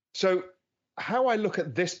 So how I look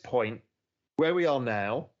at this point, where we are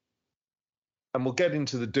now, and we'll get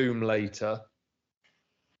into the doom later,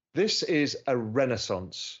 this is a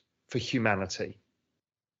renaissance for humanity.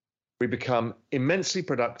 We become immensely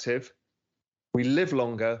productive, we live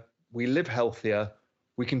longer, we live healthier,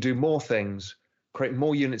 we can do more things, create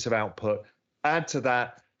more units of output. Add to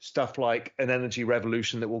that stuff like an energy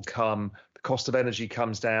revolution that will come, the cost of energy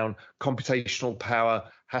comes down, computational power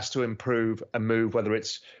has to improve and move, whether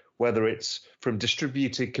it's from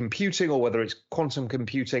distributed computing or whether it's quantum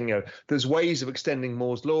computing. You know, there's ways of extending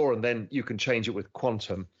Moore's law, and then you can change it with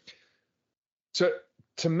quantum. So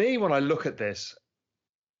to me, when I look at this,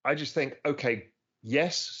 I just think, okay,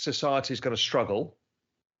 yes, society is going to struggle,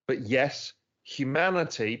 but yes,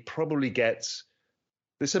 humanity probably gets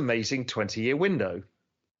this amazing 20-year window.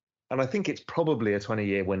 And I think it's probably a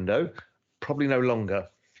 20-year window, probably no longer.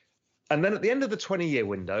 And then at the end of the 20-year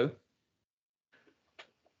window,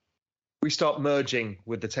 we start merging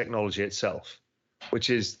with the technology itself,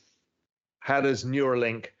 which is, how does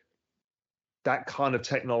Neuralink, that kind of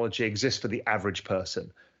technology, exist for the average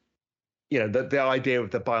person? You know, the idea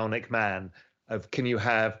of the bionic man, of can you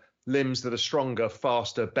have limbs that are stronger,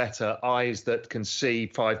 faster, better, eyes that can see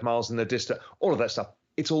 5 miles in the distance, all of that stuff.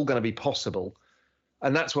 It's all going to be possible.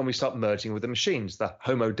 And that's when we start merging with the machines, the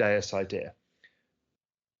Homo Deus idea.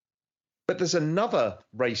 But there's another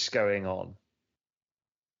race going on.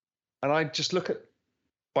 And I just look at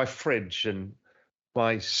my fridge and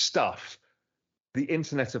my stuff, the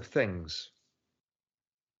Internet of Things.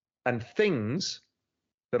 And things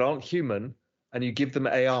that aren't human, and you give them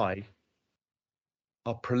AI,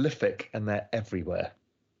 are prolific and they're everywhere.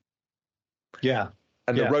 Yeah.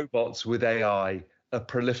 And the robots with AI are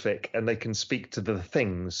prolific and they can speak to the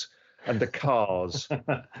things and the cars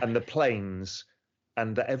and the planes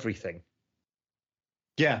and the everything.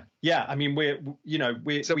 Yeah. I mean, we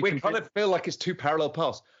kind of feel like it's two parallel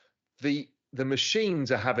paths. The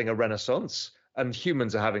machines are having a renaissance and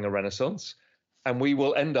humans are having a renaissance, and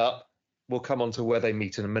we'll come on to where they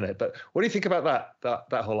meet in a minute. But what do you think about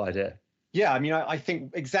that whole idea? Yeah, I mean, I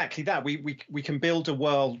think exactly that. We can build a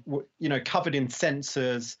world, covered in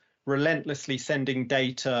sensors, relentlessly sending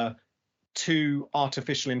data to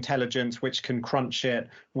artificial intelligence, which can crunch it.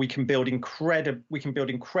 We can build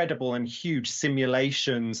incredible and huge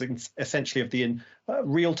simulations, essentially of the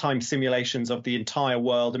real-time simulations of the entire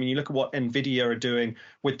world. I mean, you look at what NVIDIA are doing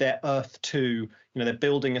with their Earth 2. They're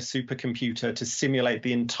building a supercomputer to simulate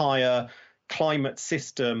the entire climate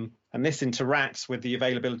system, and this interacts with the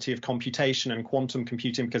availability of computation and quantum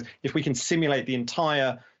computing, because if we can simulate the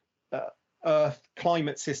entire Earth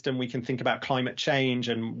climate system, we can think about climate change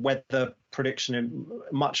and weather prediction in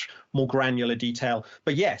much more granular detail.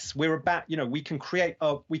 But yes, we're about, we can create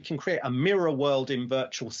a mirror world in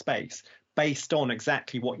virtual space based on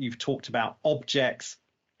exactly what you've talked about, objects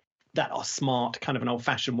that are smart, kind of an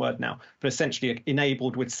old-fashioned word now, but essentially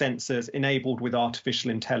enabled with sensors, enabled with artificial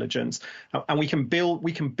intelligence. And we can build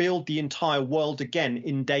the entire world again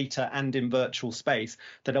in data and in virtual space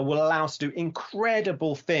that will allow us to do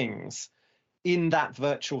incredible things in that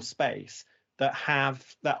virtual space that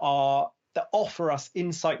offer us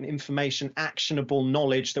insight and information, actionable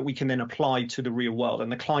knowledge that we can then apply to the real world.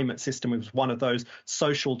 And the climate system is one of those.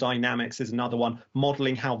 Social dynamics is another one.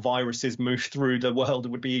 Modeling how viruses move through the world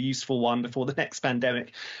would be a useful one before the next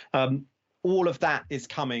pandemic. All of that is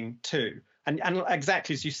coming too. And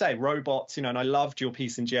exactly as you say, robots, and I loved your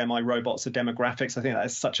piece in GMI, Robots are Demographics. I think that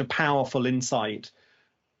is such a powerful insight.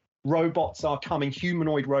 Robots are coming,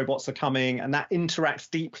 humanoid robots are coming, and that interacts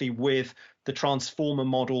deeply with the transformer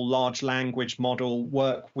model, large language model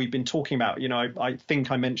work we've been talking about. I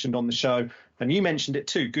think I mentioned on the show, and you mentioned it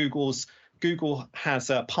too, Google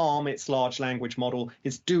has a Palm, its large language model,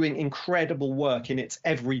 is doing incredible work in its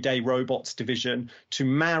everyday robots division to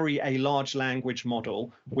marry a large language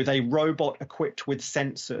model with a robot equipped with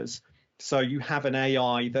sensors. So you have an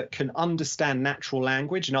AI that can understand natural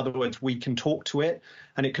language. In other words, we can talk to it,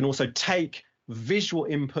 and it can also take visual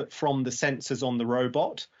input from the sensors on the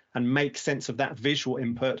robot and make sense of that visual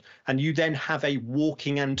input. And you then have a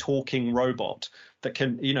walking and talking robot that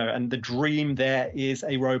can, and the dream there is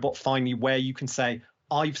a robot finally where you can say,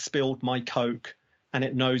 I've spilled my Coke, and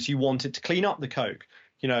it knows you wanted to clean up the Coke.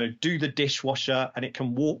 Do the dishwasher, and it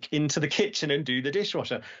can walk into the kitchen and do the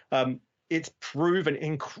dishwasher. It's proven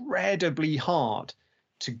incredibly hard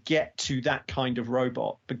to get to that kind of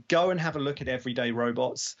robot. But go and have a look at everyday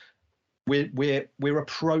robots. We're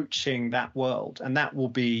approaching that world, and that will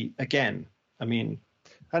be, again,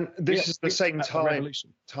 and this is the same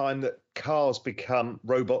time that cars become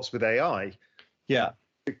robots with AI. Yeah.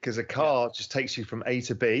 Because a car just takes you from A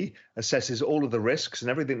to B, assesses all of the risks and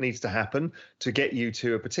everything that needs to happen to get you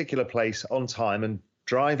to a particular place on time, and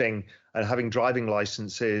driving and having driving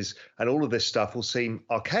licenses and all of this stuff will seem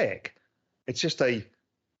archaic. It's just a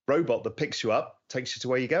robot that picks you up, takes you to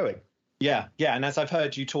where you're going. Yeah. And as I've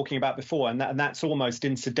heard you talking about before, and that's almost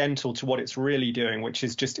incidental to what it's really doing, which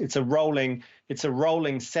is just it's a rolling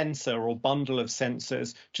sensor or bundle of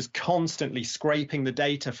sensors, just constantly scraping the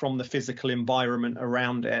data from the physical environment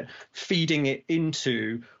around it, feeding it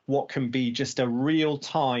into what can be just a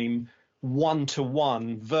real-time,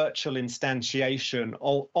 one-to-one virtual instantiation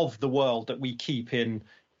of the world that we keep in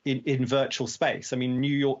virtual space. I mean,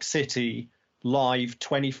 New York City live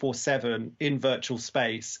 24/7 in virtual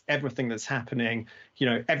space, everything that's happening. You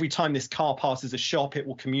know, every time this car passes a shop, it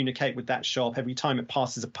will communicate with that shop. Every time it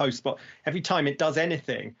passes a post box, every time it does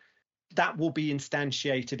anything, that will be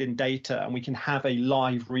instantiated in data, and we can have a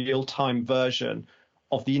live real-time version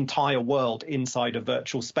of the entire world inside a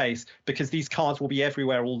virtual space, because these cars will be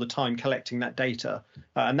everywhere all the time collecting that data.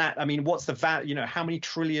 And that, I mean, what's the value? You know, how many $1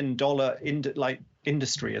 trillion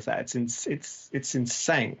industry is that? It's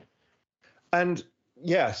insane. And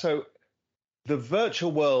yeah, so the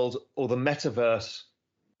virtual world or the metaverse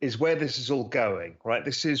is where this is all going, right?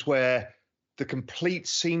 This is where the complete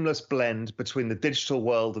seamless blend between the digital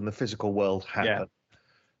world and the physical world happen. Yeah.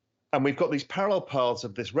 And we've got these parallel paths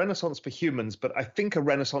of this renaissance for humans, but I think a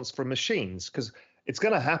renaissance for machines, because it's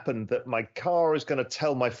going to happen that my car is going to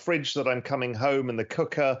tell my fridge that I'm coming home, and the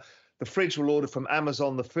cooker, the fridge will order from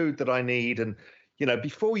Amazon the food that I need. And, you know,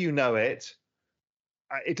 before you know it,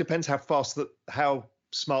 it depends how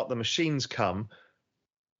smart the machines come.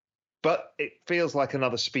 But it feels like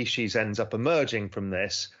another species ends up emerging from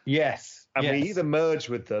this. Yes. And we either merge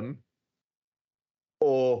with them,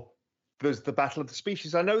 or there's the battle of the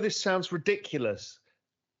species. I know this sounds ridiculous,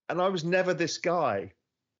 and I was never this guy.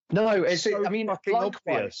 No, it's so I mean, fucking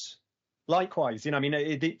obvious. Likewise, you know, I mean,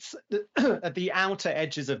 it's at the outer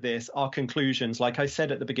edges of this are conclusions, like I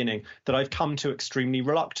said at the beginning, that I've come to extremely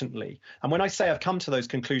reluctantly. And when I say I've come to those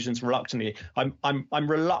conclusions reluctantly, I'm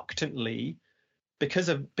reluctantly because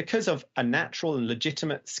of a natural and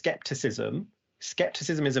legitimate skepticism.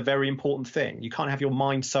 Skepticism is a very important thing. You can't have your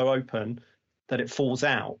mind so open that it falls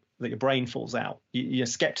out, that your brain falls out. Your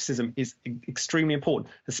skepticism is extremely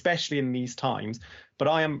important, especially in these times. But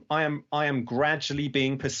I am gradually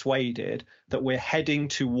being persuaded that we're heading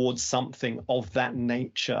towards something of that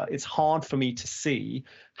nature. It's hard for me to see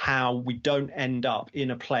how we don't end up in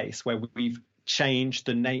a place where we've changed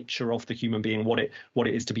the nature of the human being, what it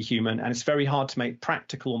is to be human. And it's very hard to make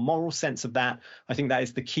practical or moral sense of that. I think that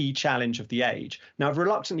is the key challenge of the age. Now, I've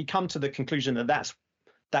reluctantly come to the conclusion that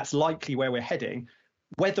that's likely where we're heading.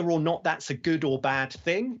 Whether or not that's a good or bad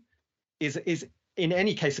thing is in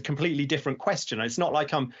any case a completely different question. It's not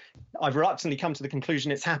like I've reluctantly come to the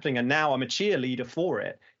conclusion it's happening and now I'm a cheerleader for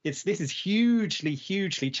it. This is hugely,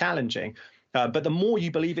 hugely challenging. But the more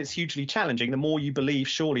you believe it's hugely challenging, the more you believe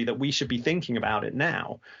surely that we should be thinking about it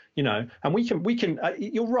now, you know. And we can.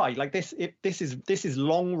 You're right. Like this is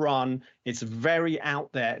long run. It's very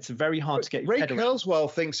out there. It's very hard to get. Ray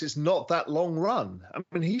Kurzweil thinks it's not that long run. I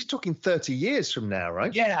mean, he's talking 30 years from now,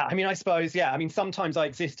 right? Yeah. I mean, I suppose. Yeah. I mean, sometimes I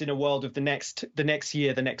exist in a world of the next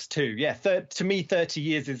year, the next two. Yeah. To me, 30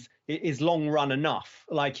 years is long run enough.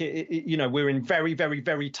 Like you know, we're in very, very,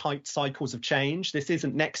 very tight cycles of change. This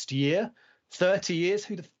isn't next year. 30 years,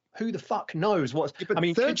 who the fuck knows what? Yeah, I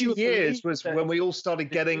mean, 30 years was when we all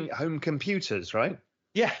started getting home computers, right?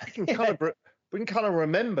 Yeah, we can kind of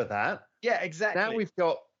remember that. Yeah, exactly. Now we've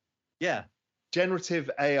got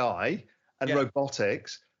generative AI and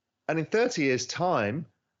robotics, and in 30 years' time,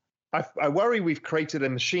 I worry we've created a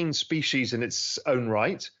machine species in its own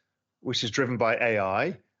right, which is driven by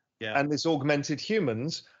AI, and this augmented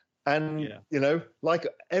humans. And, you know, like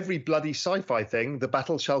every bloody sci-fi thing, the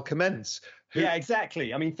battle shall commence. Yeah,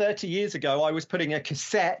 exactly. I mean, 30 years ago, I was putting a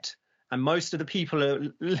cassette, and most of the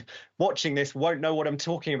people watching this won't know what I'm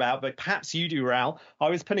talking about, but perhaps you do, Raoul. I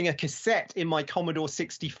was putting a cassette in my Commodore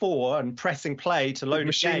 64 and pressing play to load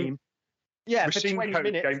a game. Yeah, for 20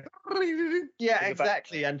 minutes. Yeah,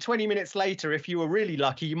 exactly. And 20 minutes later, if you were really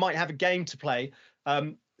lucky, you might have a game to play.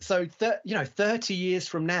 So, 30 years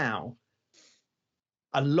from now,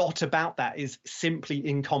 a lot about that is simply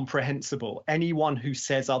incomprehensible. Anyone who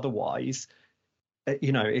says otherwise,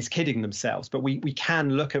 you know, is kidding themselves. But we can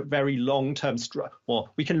look at very long-term,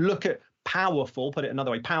 we can look at powerful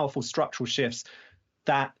structural shifts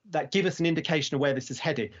that give us an indication of where this is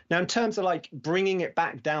headed. Now, in terms of like bringing it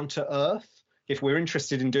back down to earth, if we're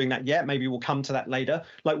interested in doing that yet, maybe we'll come to that later.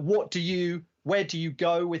 Like, where do you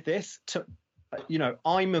go with this? You know,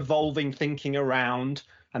 I'm evolving thinking around.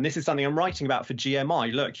 And this is something I'm writing about for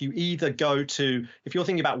GMI. Look, you either go to, if you're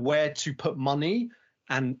thinking about where to put money,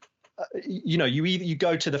 and you know, you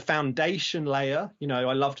go to the foundation layer. You know,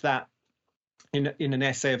 I loved that in an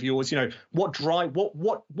essay of yours. You know,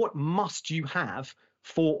 what must you have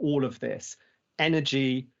for all of this?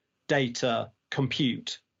 Energy, data,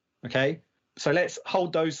 compute. Okay, so let's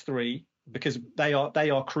hold those three because they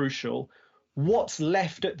are crucial. What's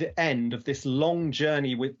left at the end of this long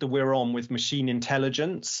journey that we're on with machine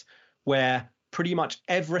intelligence, where pretty much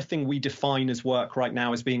everything we define as work right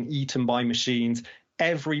now is being eaten by machines.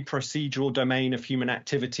 Every procedural domain of human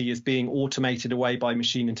activity is being automated away by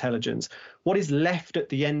machine intelligence. What is left at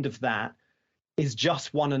the end of that is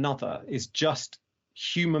just one another, is just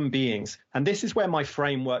human beings. And this is where my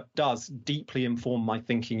framework does deeply inform my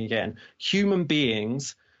thinking again. Human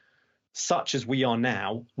beings, such as we are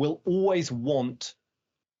now, will always want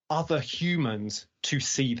other humans to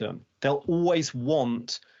see them. They'll always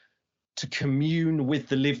want to commune with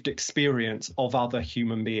the lived experience of other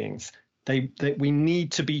human beings. We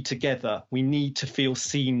need to be together. We need to feel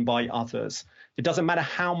seen by others. It doesn't matter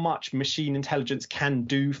how much machine intelligence can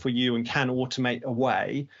do for you and can automate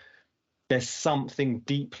away. There's something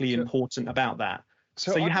deeply important about that.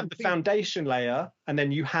 So you have the foundation layer, and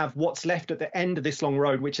then you have what's left at the end of this long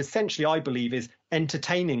road, which essentially I believe is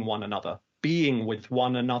entertaining one another, being with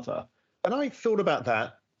one another. And I thought about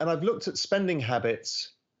that, and I've looked at spending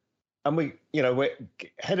habits, and we're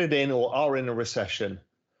headed in or are in a recession,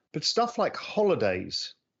 but stuff like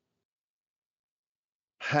holidays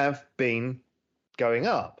have been going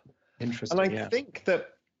up. Interesting. And I think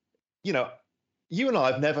that, you and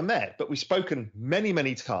I have never met, but we've spoken many,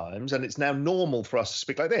 many times, and it's now normal for us to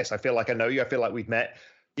speak like this. I feel like I know you. I feel like we've met.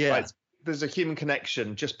 Yeah. Right? There's a human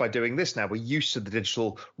connection just by doing this now. We're used to the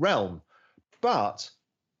digital realm. But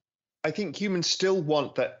I think humans still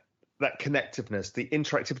want that connectiveness, the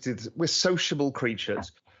interactivity. We're sociable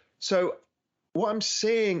creatures. So what I'm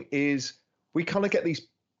seeing is we kind of get these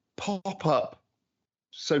pop-up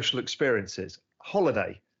social experiences.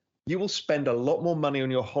 Holiday. You will spend a lot more money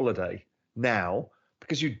on your holiday now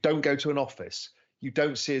because you don't go to an office. You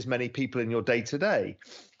don't see as many people in your day-to-day.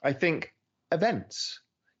 I think events.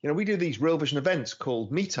 We do these Real Vision events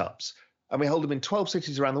called meetups, and we hold them in 12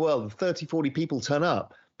 cities around the world, and 30, 40 people turn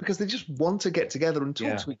up because they just want to get together and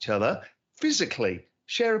talk to each other physically,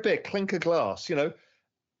 share a bit, clink a glass,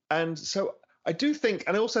 And so I do think,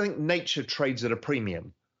 and I also think nature trades at a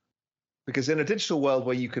premium, because in a digital world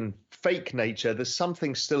where you can fake nature, there's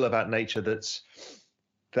something still about nature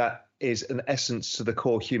that is an essence to the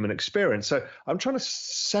core human experience. So I'm trying to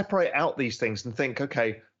separate out these things and think,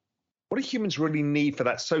 okay, what do humans really need for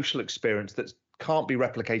that social experience that can't be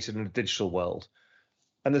replicated in a digital world?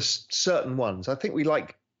 And there's certain ones. I think we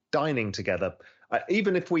like dining together.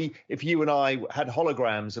 Even if you and I had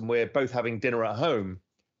holograms and we're both having dinner at home,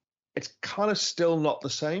 it's kind of still not the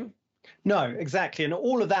same. No, exactly. And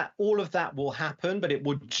all of that will happen, but it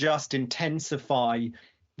would just intensify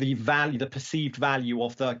the perceived value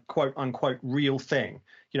of the quote unquote real thing.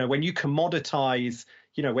 When you commoditize,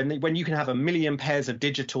 when you can have 1 million pairs of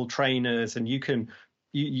digital trainers, and we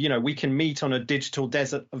can meet on a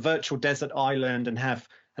virtual desert island and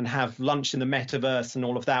have lunch in the metaverse and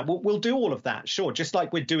all of that. We'll do all of that, sure. Just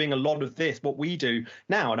like we're doing a lot of what we do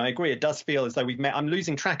now. And I agree, it does feel as though we've met. I'm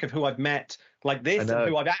losing track of who I've met like this and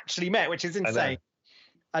who I've actually met, which is insane.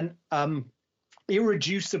 And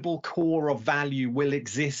irreducible core of value will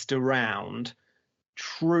exist around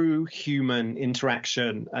true human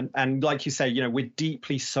interaction. And like you say, we're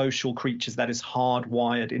deeply social creatures. That is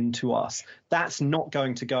hardwired into us. That's not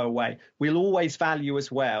going to go away. We'll always value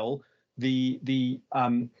as well the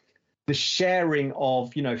sharing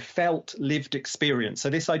of felt lived experience. So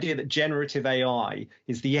this idea that generative AI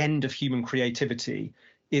is the end of human creativity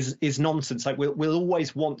is nonsense. Like we'll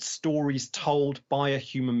always want stories told by a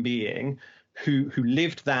human being who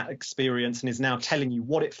lived that experience and is now telling you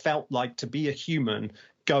what it felt like to be a human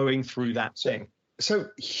going through that thing. So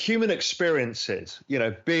human experiences,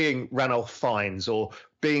 being Ranulph Fiennes or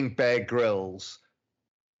being Bear Grylls,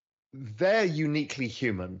 they're uniquely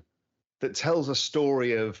human. That tells a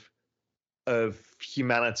story of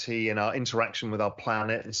humanity and our interaction with our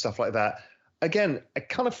planet and stuff like that. Again, it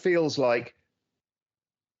kind of feels like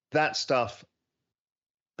that stuff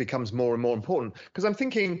becomes more and more important, because I'm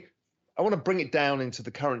thinking I want to bring it down into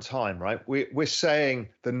the current time, right? We're saying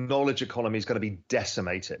the knowledge economy is going to be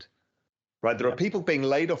decimated, right? There are people being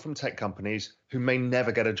laid off from tech companies who may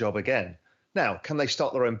never get a job again. Now, can they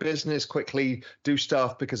start their own business quickly, do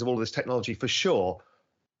stuff because of all this technology? For sure.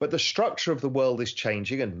 But the structure of the world is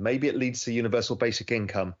changing, and maybe it leads to universal basic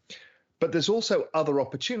income. But there's also other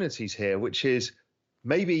opportunities here, which is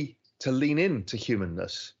maybe to lean into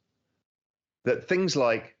humanness. That things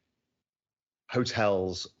like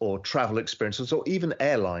hotels or travel experiences or even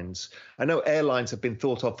airlines. I know airlines have been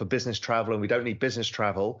thought of for business travel, and we don't need business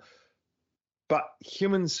travel. But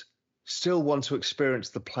humans still want to experience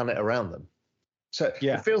the planet around them. So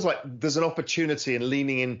it feels like there's an opportunity in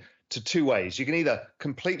leaning in to two ways. You can either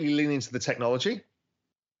completely lean into the technology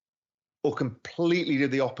or completely do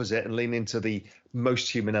the opposite and lean into the most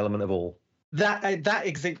human element of all.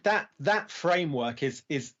 That framework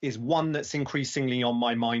is one that's increasingly on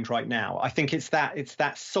my mind right now. I think it's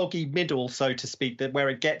that soggy middle, so to speak, that where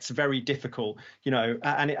it gets very difficult,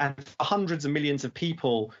 and hundreds of millions of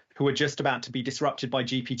people who are just about to be disrupted by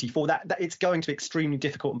GPT-4. That it's going to be extremely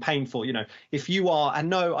difficult and painful. You know, if you are, and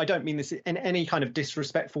no, I don't mean this in any kind of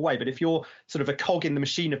disrespectful way, but if you're sort of a cog in the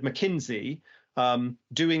machine of McKinsey,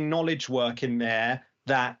 doing knowledge work in there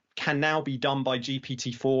that can now be done by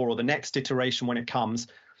GPT-4 or the next iteration when it comes,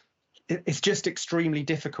 it's just extremely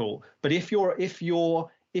difficult. But if you're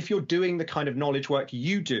doing the kind of knowledge work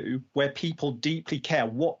you do, where people deeply care,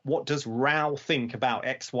 what does Raoul think about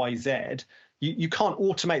X, Y, Z? You can't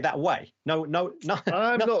automate that away. No.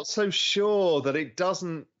 I'm not so sure that it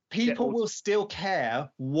doesn't. People will still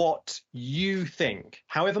care what you think,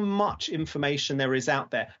 however much information there is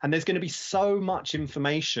out there. And there's going to be so much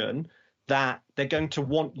information that they're going to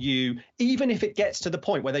want you, even if it gets to the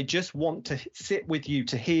point where they just want to sit with you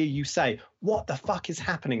to hear you say, what the fuck is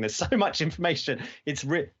happening? There's so much information.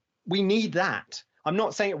 We need that. I'm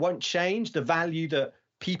not saying it won't change. The value that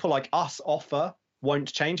people like us offer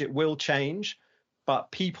won't change. It will change,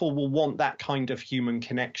 but people will want that kind of human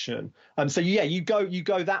connection. So yeah, you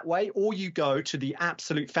go that way, or you go to the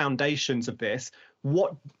absolute foundations of this.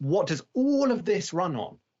 What does all of this run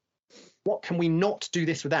on? What can we not do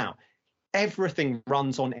this without? Everything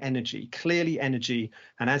runs on energy, clearly energy.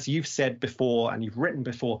 And as you've said before, and you've written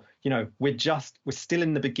before, you know, we're still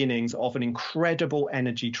in the beginnings of an incredible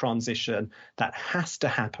energy transition that has to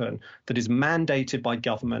happen, that is mandated by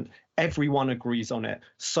government. Everyone agrees on it.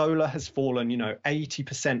 Solar has fallen,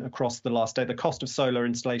 80% across the last day. The cost of solar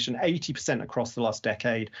installation, 80% across the last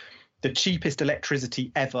decade. The cheapest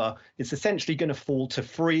electricity ever is essentially going to fall to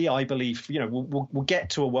free, I believe. We'll get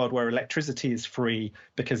to a world where electricity is free,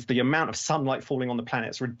 because the amount of sunlight falling on the planet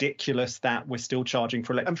is ridiculous that we're still charging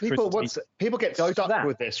for electricity. And people get stuck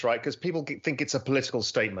with this, right? Because people think it's a political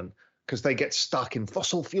statement, because they get stuck in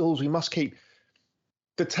fossil fuels. We must keep.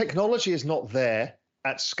 The technology is not there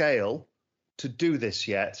at scale to do this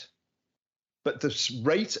yet. But the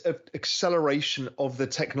rate of acceleration of the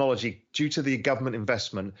technology due to the government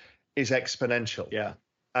investment is exponential. Yeah.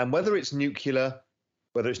 And whether it's nuclear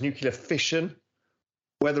fission,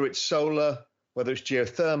 whether it's solar, whether it's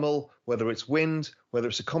geothermal, whether it's wind, whether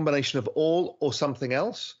it's a combination of all or something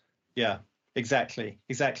else. Yeah, exactly.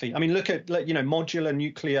 I mean, look at, modular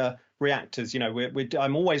nuclear reactors.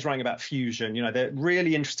 I'm always writing about fusion. There are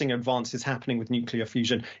really interesting advances happening with nuclear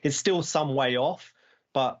fusion. It's still some way off,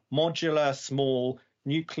 but modular, small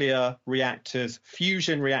nuclear reactors,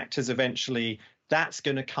 fusion reactors eventually, that's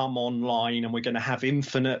going to come online, and we're going to have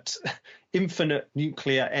infinite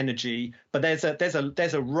nuclear energy. But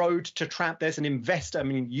there's a road to trap. There's an investor. I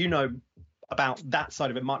mean, you know about that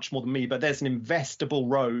side of it much more than me, but there's an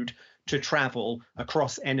investable road to travel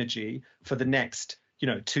across energy for the next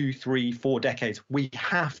 2, 3, 4 decades. We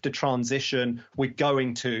have to transition. We're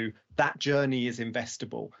going to. That journey is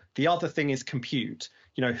investable. The other thing is compute.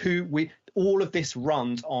 All of this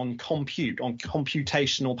runs on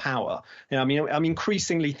computational power. I'm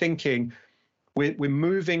increasingly thinking we're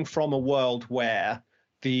moving from a world where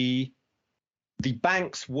the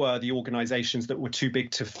banks were the organizations that were too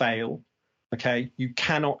big to fail. Okay, you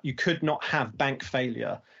could not have bank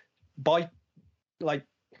failure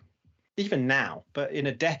even now, but in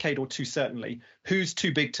a decade or two, certainly. Who's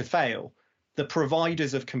too big to fail? The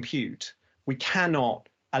providers of compute. We cannot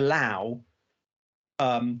allow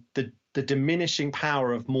the diminishing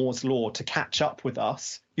power of Moore's law to catch up with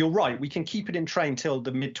us. You're right, we can keep it in train till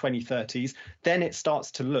the mid-2030s. Then it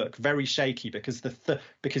starts to look very shaky, because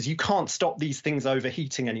because you can't stop these things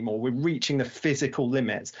overheating anymore. We're reaching the physical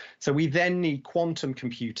limits. So we then need quantum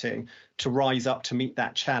computing to rise up to meet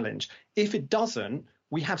that challenge. If it doesn't,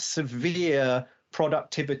 we have severe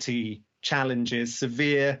productivity challenges,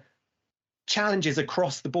 severe challenges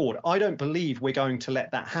across the board. I don't believe we're going to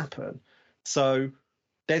let that happen. So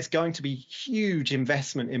there's going to be huge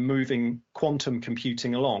investment in moving quantum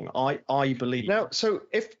computing along, I believe. Now, so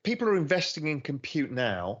if people are investing in compute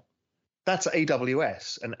now, that's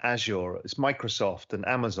AWS and Azure, it's Microsoft and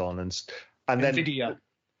Amazon and then NVIDIA.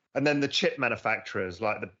 And then the chip manufacturers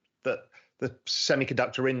like the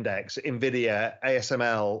semiconductor index, NVIDIA,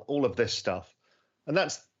 ASML, all of this stuff. And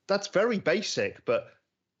that's very basic, but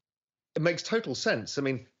it makes total sense. I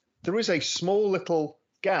mean, there is a small little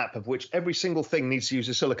gap of which every single thing needs to use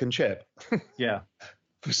a silicon chip. Yeah.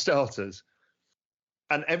 For starters.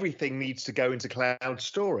 And everything needs to go into cloud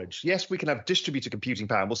storage. Yes, we can have distributed computing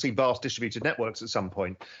power. We'll see vast distributed networks at some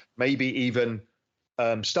point. Maybe even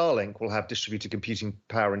Starlink will have distributed computing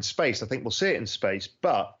power in space. I think we'll see it in space,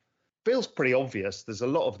 but feels pretty obvious. There's a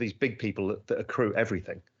lot of these big people that accrue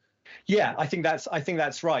everything. Yeah, I think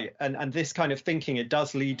that's right. And this kind of thinking, it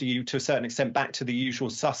does lead you to a certain extent back to the usual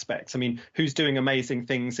suspects. I mean, who's doing amazing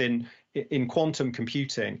things in in quantum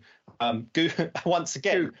computing. Once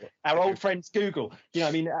again, Google. our old friends Google.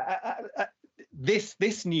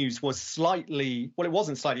 This news was slightly, well, it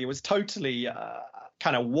wasn't slightly, it was totally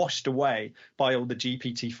kind of washed away by all the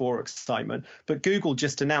GPT-4 excitement. But Google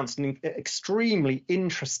just announced an extremely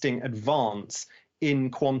interesting advance in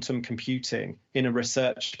quantum computing in a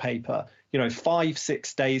research paper,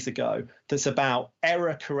 5-6 days ago, that's about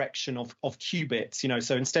error correction of qubits.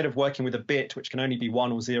 So instead of working with a bit, which can only be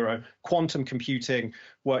 1 or 0, quantum computing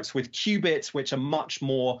works with qubits, which are much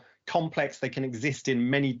more complex. They can exist in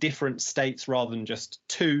many different states rather than just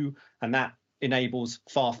 2, and that enables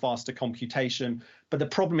far faster computation. But the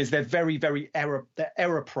problem is they're very, very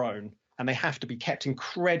error prone, and they have to be kept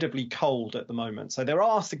incredibly cold at the moment. So there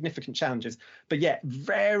are significant challenges, but yeah,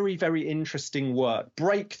 very, very interesting work,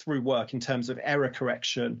 breakthrough work in terms of error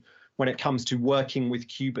correction when it comes to working with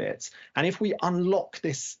qubits. And if we unlock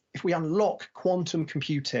quantum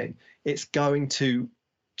computing, it's going to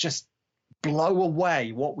just blow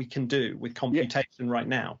away what we can do with computation right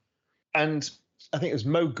now. And I think it was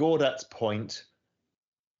Mo Gawdat's point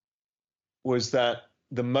was that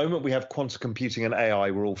the moment we have quantum computing and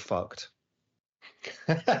AI, we're all fucked.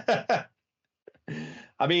 I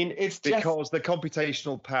mean, it's because the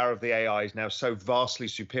computational power of the AI is now so vastly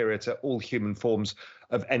superior to all human forms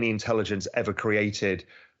of any intelligence ever created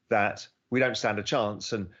that we don't stand a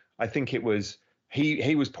chance. And I think it was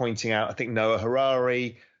he was pointing out, I think Noah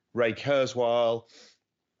Harari, Ray Kurzweil,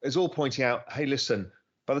 is all pointing out, hey, listen,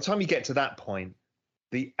 by the time you get to that point,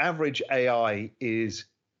 the average AI is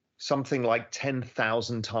something like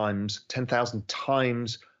 10,000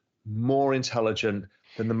 times more intelligent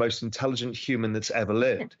than the most intelligent human that's ever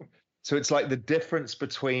lived. So it's like the difference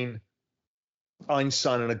between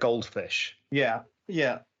Einstein and a goldfish. Yeah.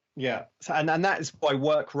 So, and that is why I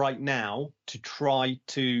work right now to try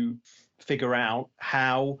to figure out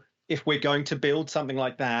how, if we're going to build something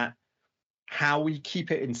like that, how we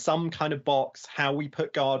keep it in some kind of box, how we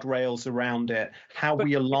put guardrails around it, how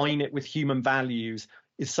we align it with human values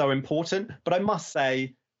is so important. But I must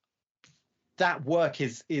say that work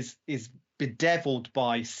is bedeviled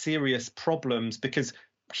by serious problems, because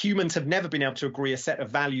humans have never been able to agree a set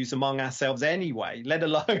of values among ourselves anyway, let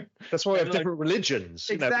alone. That's why we have different religions.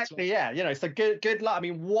 Exactly. Yeah. So good luck. I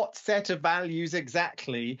mean, what set of values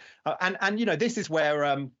exactly? And this is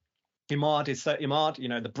where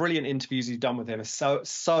Imad, the brilliant interviews he's done with him are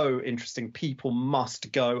so interesting. People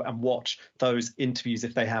must go and watch those interviews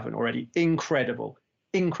if they haven't already. Incredible.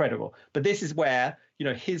 But this is where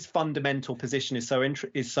his fundamental position is so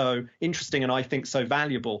interesting, and I think so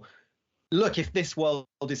valuable. Look, if this world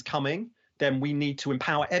is coming, then we need to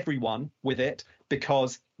empower everyone with it,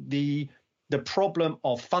 because the problem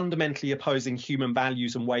of fundamentally opposing human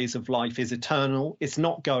values and ways of life is eternal. It's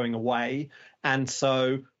not going away, and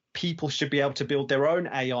so people should be able to build their own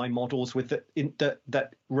AI models that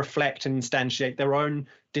reflect and instantiate their own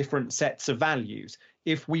different sets of values.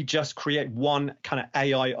 If we just create one kind of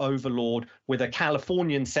AI overlord with a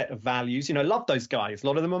Californian set of values, love those guys. A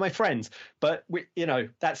lot of them are my friends, but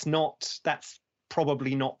that's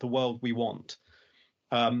probably not the world we want.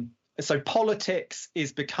 So politics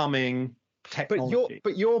is becoming technology.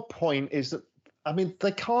 But your point is that, I mean,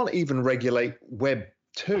 they can't even regulate Web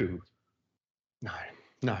 2.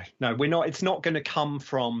 No, we're not. It's not going to come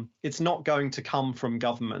from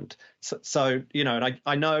government. So and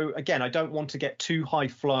I know, again, I don't want to get too high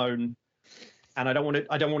flown, and I don't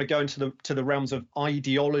want to go into the realms of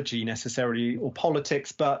ideology necessarily, or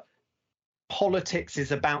politics, but politics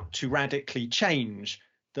is about to radically change.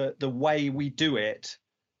 The way we do it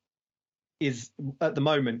is, at the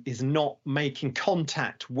moment, is not making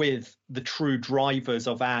contact with the true drivers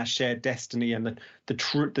of our shared destiny and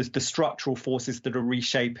the structural forces that are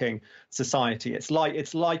reshaping society. It's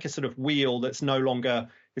like a sort of wheel that's no longer,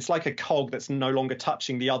 it's like a cog that's no longer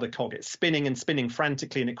touching the other cog. It's spinning and spinning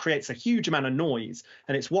frantically, and it creates a huge amount of noise.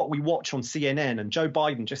 And it's what we watch on CNN, and Joe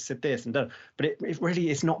Biden just said this and that, but it really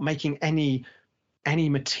is not making any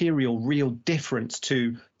material real difference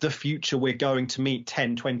to the future we're going to meet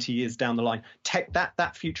 10, 20 years down the line.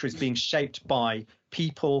 That future is being shaped by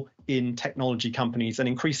people in technology companies, and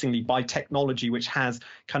increasingly by technology, which has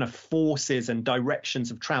kind of forces and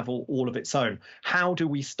directions of travel all of its own. How do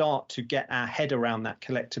we start to get our head around that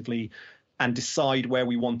collectively and decide where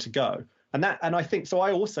we want to go? And I think, so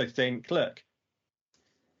I also think, look,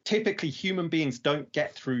 typically human beings don't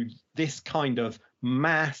get through this kind of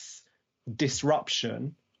mass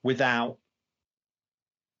disruption without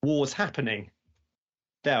wars happening.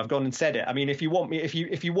 There, I've gone and said it. I mean, if you want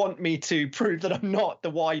me to prove that I'm not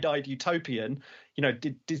the wide-eyed utopian, But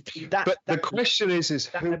the question is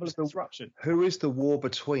who is the war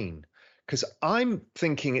between? Because I'm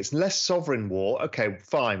thinking it's less sovereign war. Okay,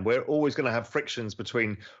 fine. We're always going to have frictions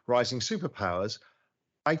between rising superpowers.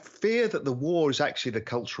 I fear that the war is actually the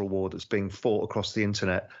cultural war that's being fought across the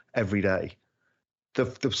internet every day.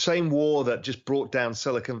 The same war that just brought down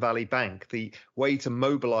Silicon Valley Bank, the way to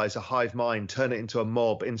mobilize a hive mind, turn it into a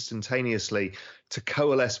mob instantaneously, to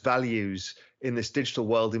coalesce values in this digital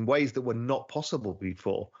world in ways that were not possible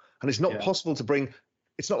before. And it's not possible to bring,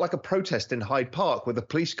 it's not like a protest in Hyde Park where the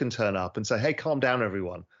police can turn up and say, hey, calm down,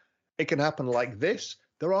 everyone. It can happen like this.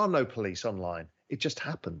 There are no police online. It just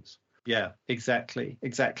happens. Yeah, exactly.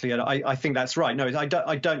 And I think that's right. No,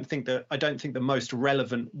 I don't think the most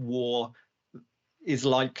relevant war is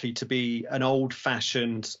likely to be an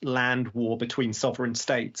old-fashioned land war between sovereign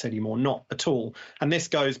states anymore. Not at all. And this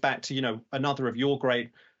goes back to, another of your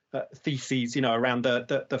great theses, around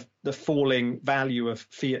the falling value of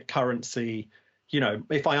fiat currency.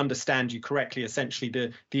 If I understand you correctly, essentially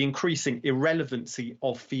the increasing irrelevancy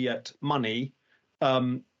of fiat money.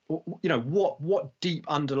 What deep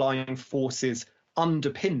underlying forces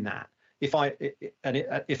underpin that? If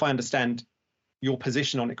I understand your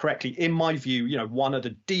position on it correctly, in my view, one of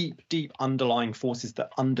the deep underlying forces that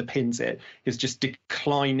underpins it is just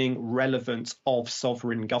declining relevance of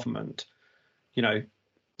sovereign government.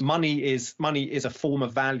 Money is a form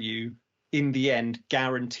of value in the end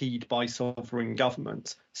guaranteed by sovereign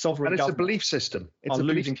governments. And it's a belief system. It's a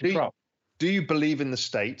losing control. Do you believe in the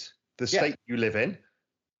state you live in?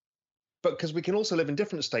 But because we can also live in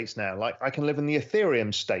different states now. Like I can live in the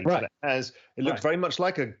Ethereum state. Right. And it looks very much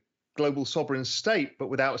like a global sovereign state, but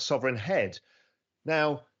without a sovereign head.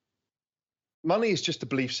 Now, money is just a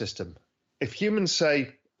belief system. If humans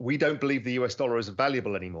say, we don't believe the US dollar is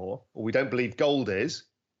valuable anymore, or we don't believe gold is,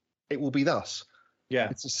 it will be thus. Yeah.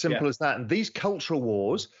 It's as simple as that. And these cultural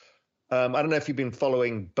wars, I don't know if you've been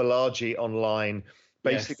following Balaji online,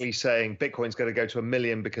 basically saying Bitcoin's going to go to 1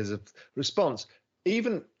 million because of response.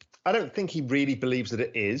 I don't think he really believes that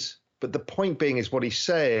it is, but the point being is what he's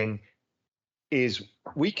saying is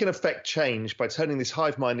we can affect change by turning this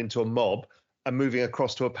hive mind into a mob and moving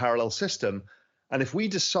across to a parallel system. And if we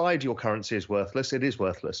decide your currency is worthless, it is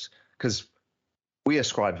worthless because we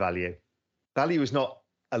ascribe value. Value is not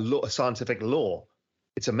a scientific law.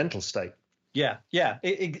 It's a mental state. Yeah,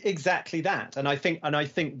 exactly that. And I think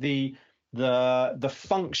the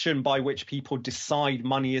function by which people decide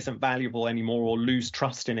money isn't valuable anymore or lose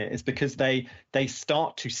trust in it is because they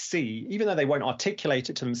start to see, even though they won't articulate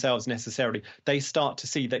it to themselves necessarily, they start to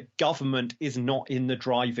see that government is not in the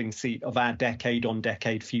driving seat of our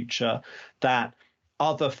decade-on-decade future, that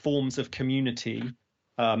other forms of community,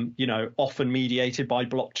 often mediated by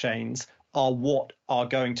blockchains, are what are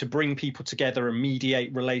going to bring people together and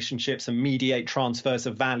mediate relationships and mediate transfers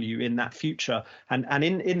of value in that future. And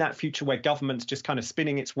in that future where government's just kind of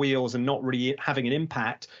spinning its wheels and not really having an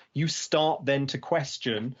impact, you start then to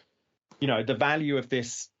question, the value of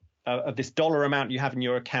this dollar amount you have in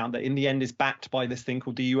your account that in the end is backed by this thing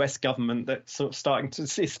called the US government that sort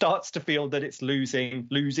of starts to feel that it's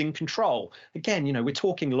losing control. Again, we're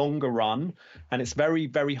talking longer run, and it's very,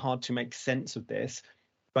 very hard to make sense of this,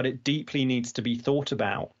 but it deeply needs to be thought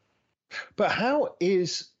about. But how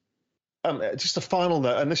is, just a final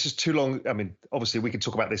note, and this is too long. I mean, obviously we could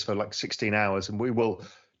talk about this for like 16 hours and we will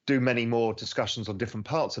do many more discussions on different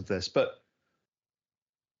parts of this, but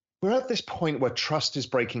we're at this point where trust is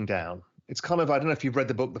breaking down. It's kind of, I don't know if you've read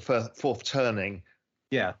the book, The Fourth Turning.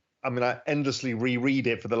 Yeah. I mean, I endlessly reread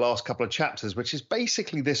it for the last couple of chapters, which is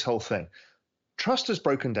basically this whole thing. Trust has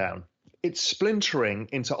broken down. It's splintering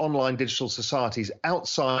into online digital societies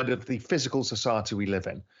outside of the physical society we live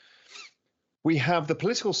in. We have the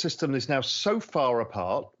political system is now so far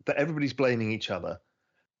apart that everybody's blaming each other.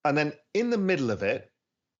 And then in the middle of it,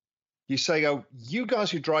 you say, oh, you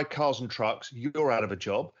guys who drive cars and trucks, you're out of a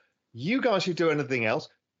job. You guys who do anything else,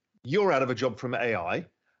 you're out of a job from AI.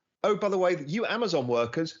 Oh, by the way, you Amazon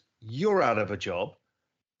workers, you're out of a job.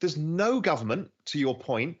 There's no government, to your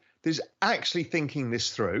point, that's actually thinking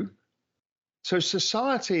this through. So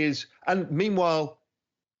society is, and meanwhile,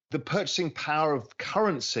 the purchasing power of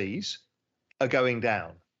currencies are going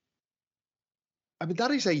down. I mean,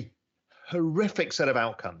 that is a horrific set of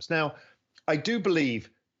outcomes. Now, I do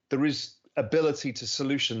believe there is ability to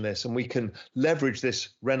solution this and we can leverage this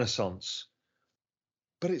renaissance.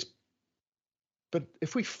 But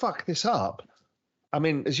if we fuck this up, I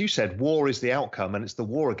mean, as you said, war is the outcome and it's the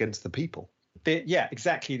war against the people. Yeah,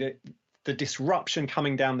 exactly. The disruption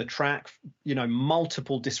coming down the track,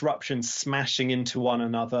 multiple disruptions smashing into one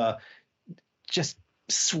another, just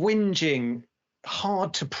swinging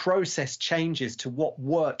hard to process changes to what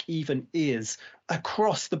work even is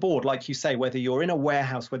across the board. Like you say, whether you're in a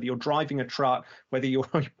warehouse, whether you're driving a truck, whether you're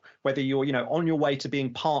on your way to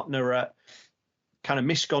being partner at kind of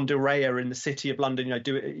Mishcon de Reya in the city of London,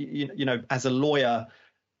 as a lawyer,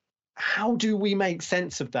 how do we make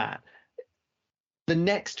sense of that? The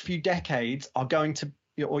next few decades are going to,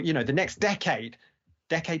 the next decade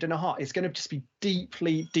and a half, it's going to just be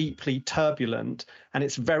deeply, deeply turbulent, and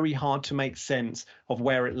it's very hard to make sense of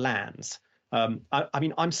where it lands.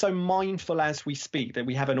 I'm so mindful as we speak that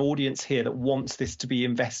we have an audience here that wants this to be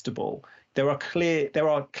investable. There are clear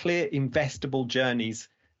investable journeys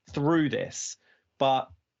through this, but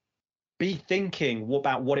be thinking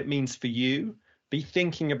about what it means for you. Be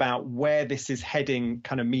thinking about where this is heading,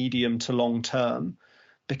 kind of medium to long term,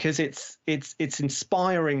 because it's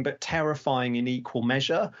inspiring but terrifying in equal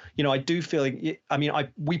measure. I do feel,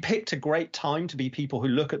 we picked a great time to be people who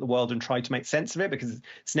look at the world and try to make sense of it, because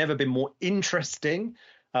it's never been more interesting.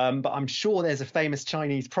 But I'm sure there's a famous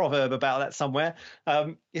Chinese proverb about that somewhere.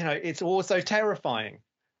 It's also terrifying.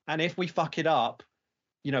 And if we fuck it up,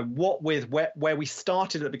 what with where we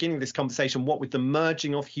started at the beginning of this conversation, what with the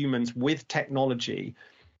merging of humans with technology,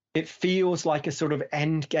 it feels like a sort of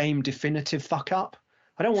end game definitive fuck up.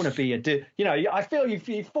 I don't want to be I feel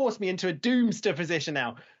you forced me into a doomster position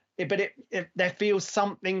now, but there feels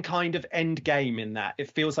something kind of end game in that.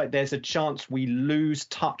 It feels like there's a chance we lose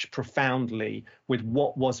touch profoundly with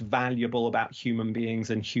what was valuable about human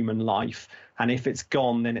beings and human life. And if it's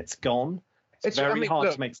gone, then it's gone. It's very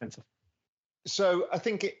hard to make sense of. So I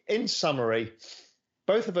think in summary,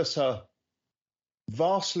 both of us are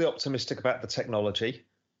vastly optimistic about the technology.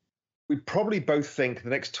 We probably both think the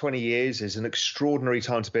next 20 years is an extraordinary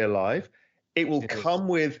time to be alive. It will come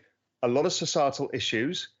with a lot of societal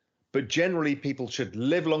issues, but generally people should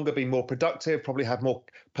live longer, be more productive, probably have more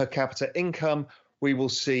per capita income. We will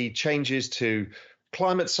see changes to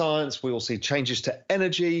climate science. We will see changes to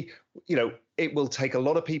energy. It will take a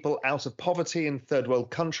lot of people out of poverty in third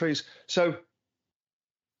world countries. So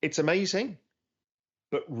it's amazing,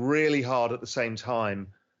 but really hard at the same time,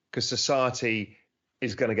 because society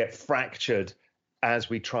is going to get fractured as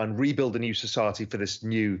we try and rebuild a new society for this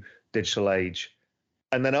new digital age.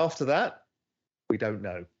 And then after that, we don't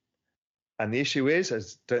know. And the issue is, I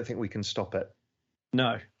don't think we can stop it.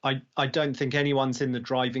 No, I don't think anyone's in the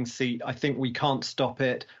driving seat. I think we can't stop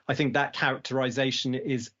it. I think that characterization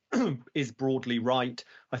is broadly right.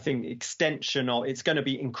 I think extension of it's going to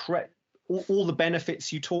be incredible. All the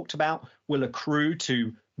benefits you talked about will accrue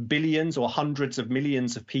to billions or hundreds of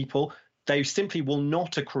millions of people. They simply will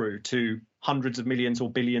not accrue to hundreds of millions or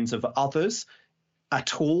billions of others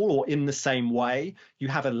at all or in the same way. You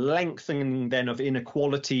have a lengthening then of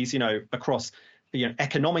inequalities, across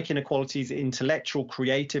economic inequalities, intellectual,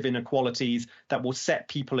 creative inequalities that will set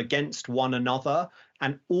people against one another.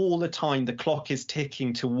 And all the time, the clock is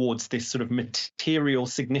ticking towards this sort of material,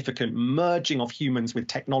 significant merging of humans with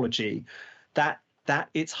technology that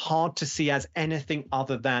it's hard to see as anything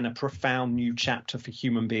other than a profound new chapter for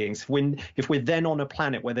human beings. If we're then on a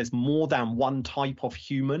planet where there's more than one type of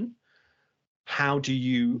human, how do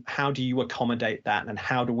you accommodate that? And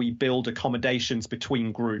how do we build accommodations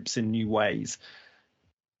between groups in new ways?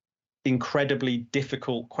 Incredibly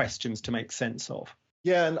difficult questions to make sense of.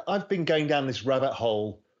 Yeah, and I've been going down this rabbit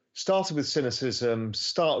hole, started with cynicism,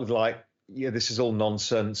 started with this is all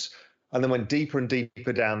nonsense, and then went deeper and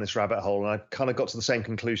deeper down this rabbit hole. And I kind of got to the same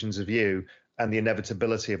conclusions of you and the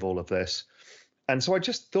inevitability of all of this. And so I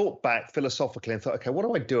just thought back philosophically and thought, okay, what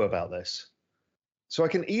do I do about this? So I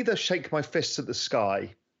can either shake my fists at the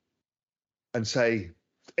sky and say,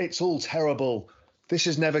 it's all terrible, this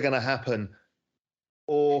is never going to happen,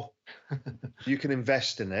 or you can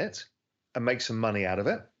invest in it and make some money out of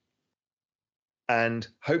it and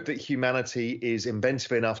hope that humanity is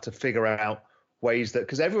inventive enough to figure out ways that,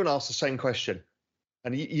 because everyone asks the same question,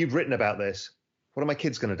 and you've written about this, what are my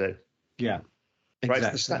kids going to do? Yeah,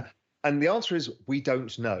 exactly. Right? And the answer is, we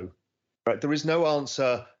don't know. Right? There is no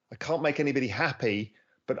answer. I can't make anybody happy,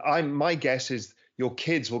 but my guess is your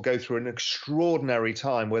kids will go through an extraordinary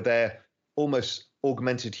time where they're almost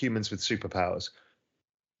augmented humans with superpowers.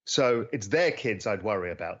 So it's their kids I'd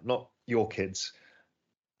worry about, not your kids.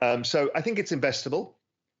 So I think it's investable,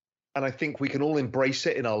 and I think we can all embrace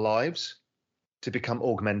it in our lives to become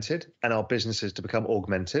augmented and our businesses to become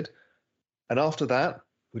augmented. And after that,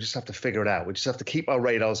 we just have to figure it out. We just have to keep our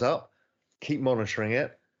radars up, keep monitoring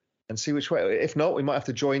it, and see which way. If not, we might have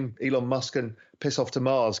to join Elon Musk and piss off to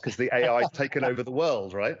Mars because the AI has taken over the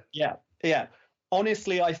world, right? Yeah.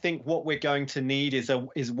 Honestly, I think what we're going to need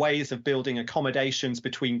is ways of building accommodations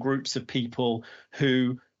between groups of people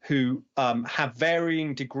who who have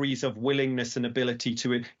varying degrees of willingness and ability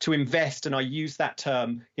to invest, and I use that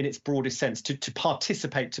term in its broadest sense, to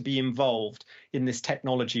participate, to be involved in this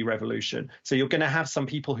technology revolution. So you're going to have some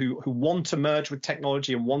people who want to merge with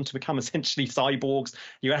technology and want to become essentially cyborgs.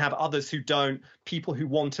 You're going to have others who don't, people who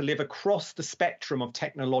want to live across the spectrum of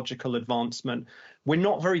technological advancement. We're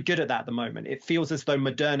not very good at that at the moment. It feels as though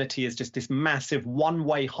modernity is just this massive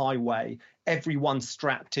one-way highway, everyone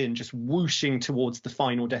strapped in, just whooshing towards the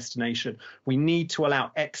final destination. We need to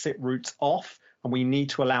allow exit routes off, and we need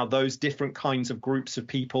to allow those different kinds of groups of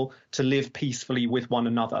people to live peacefully with one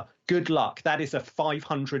another. Good luck. That is a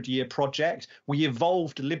 500-year project. We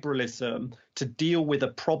evolved liberalism to deal with a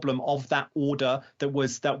problem of that order that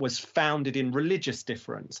was founded in religious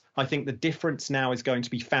difference. I think the difference now is going to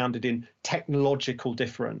be founded in technological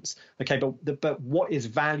difference. Okay, but what is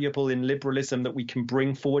valuable in liberalism that we can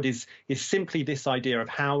bring forward is simply this idea of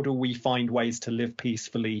how do we find ways to live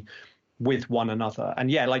peacefully with one another.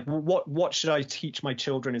 And yeah, like what should I teach my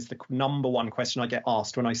children is the number one question I get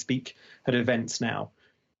asked when I speak at events now.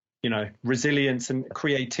 You know, resilience and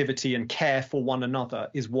creativity and care for one another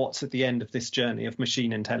is what's at the end of this journey of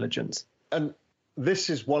machine intelligence. And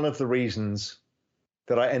this is one of the reasons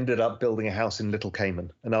that I ended up building a house in Little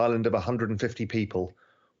Cayman, an island of 150 people,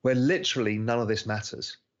 where literally none of this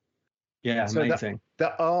matters. Yeah, so amazing.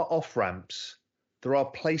 There are off-ramps. There are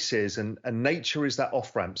places, and nature is that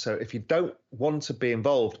off-ramp. So if you don't want to be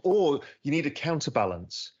involved, or you need a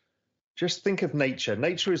counterbalance, just think of nature.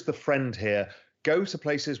 Nature is the friend here. Go to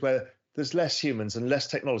places where there's less humans and less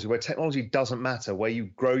technology, where technology doesn't matter, where you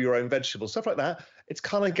grow your own vegetables, stuff like that. It's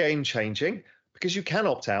kind of game-changing because you can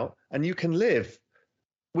opt out and you can live.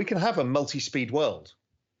 We can have a multi-speed world.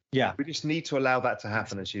 Yeah. We just need to allow that to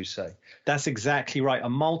happen, as you say. That's exactly right. A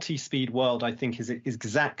multi-speed world, I think, is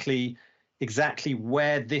exactly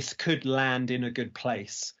where this could land in a good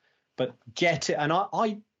place. But get it. And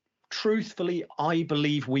I truthfully, I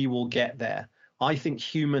believe we will get there. I think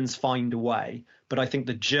humans find a way, but I think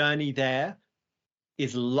the journey there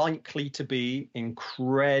is likely to be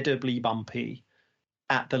incredibly bumpy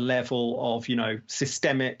at the level of, you know,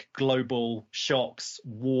 systemic global shocks,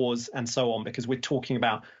 wars, and so on, because we're talking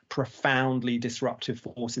about profoundly disruptive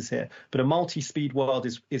forces here. But a multi-speed world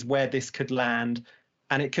is where this could land,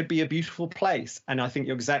 and it could be a beautiful place. And I think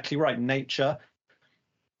you're exactly right. Nature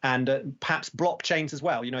and perhaps blockchains as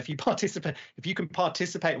well. You know, if you can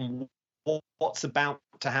participate in what's about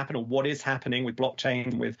to happen or what is happening with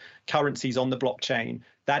blockchain, with currencies on the blockchain,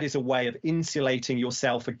 that is a way of insulating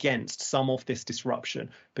yourself against some of this disruption.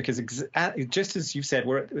 Because just as you said,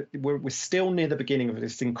 we're still near the beginning of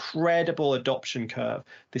this incredible adoption curve,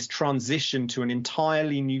 this transition to an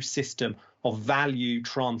entirely new system of value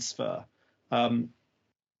transfer.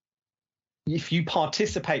 If you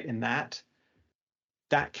participate in that,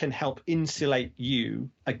 that can help insulate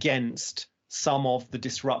you against some of the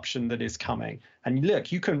disruption that is coming. And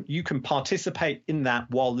look, you can participate in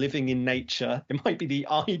that while living in nature. It might be the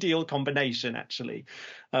ideal combination, actually.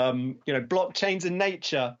 You know, blockchains and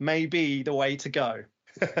nature may be the way to go.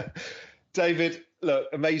 David, look,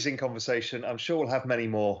 amazing conversation. I'm sure we'll have many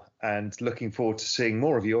more, and looking forward to seeing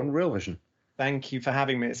more of you on Real Vision. Thank you for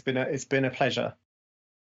having me. It's been a pleasure.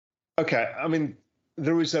 Okay, I mean,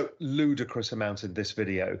 there is a ludicrous amount in this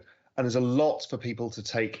video, and there's a lot for people to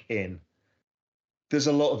take in. There's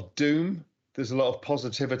a lot of doom. There's a lot of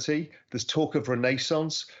positivity. There's talk of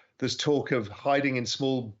renaissance. There's talk of hiding in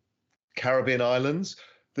small Caribbean islands.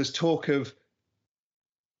 There's talk of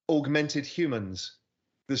augmented humans.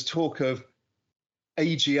 There's talk of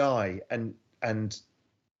AGI and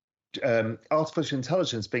artificial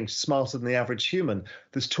intelligence being smarter than the average human.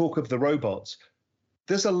 There's talk of the robots.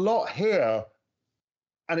 There's a lot here,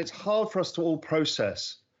 and it's hard for us to all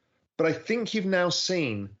process. But I think you've now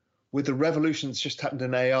seen, with the revolution that's just happened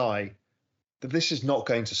in AI, that this is not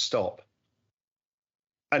going to stop.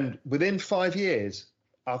 And within 5 years,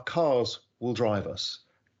 our cars will drive us.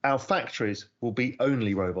 Our factories will be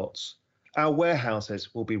only robots. Our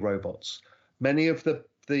warehouses will be robots. Many of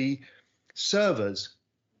the servers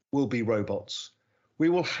will be robots. We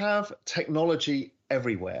will have technology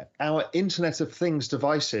everywhere. Our Internet of Things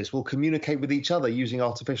devices will communicate with each other using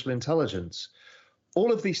artificial intelligence.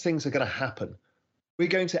 All of these things are going to happen. We're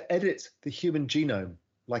going to edit the human genome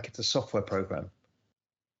like it's a software program.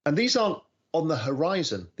 And these aren't on the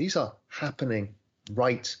horizon. These are happening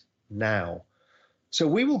right now. So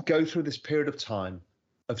we will go through this period of time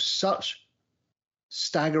of such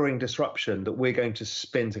staggering disruption that we're going to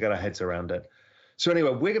spin to get our heads around it. So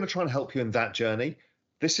anyway, we're going to try and help you in that journey.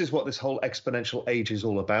 This is what this whole exponential age is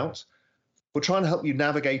all about. We'll try and help you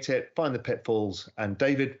navigate it, find the pitfalls, and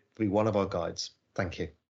David will be one of our guides. Thank you.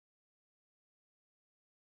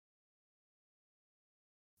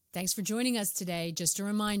 Thanks for joining us today. Just a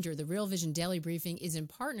reminder, the Real Vision Daily Briefing is in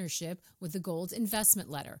partnership with the Gold Investment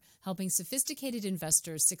Letter, helping sophisticated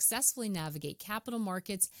investors successfully navigate capital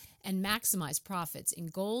markets and maximize profits in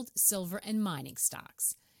gold, silver, and mining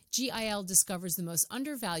stocks. GIL discovers the most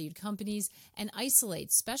undervalued companies and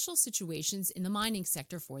isolates special situations in the mining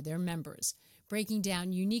sector for their members, breaking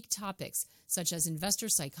down unique topics such as investor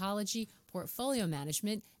psychology, portfolio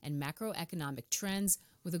management, and macroeconomic trends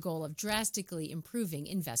with a goal of drastically improving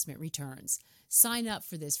investment returns. Sign up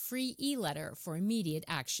for this free e-letter for immediate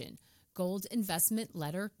action.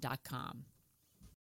 goldinvestmentletter.com.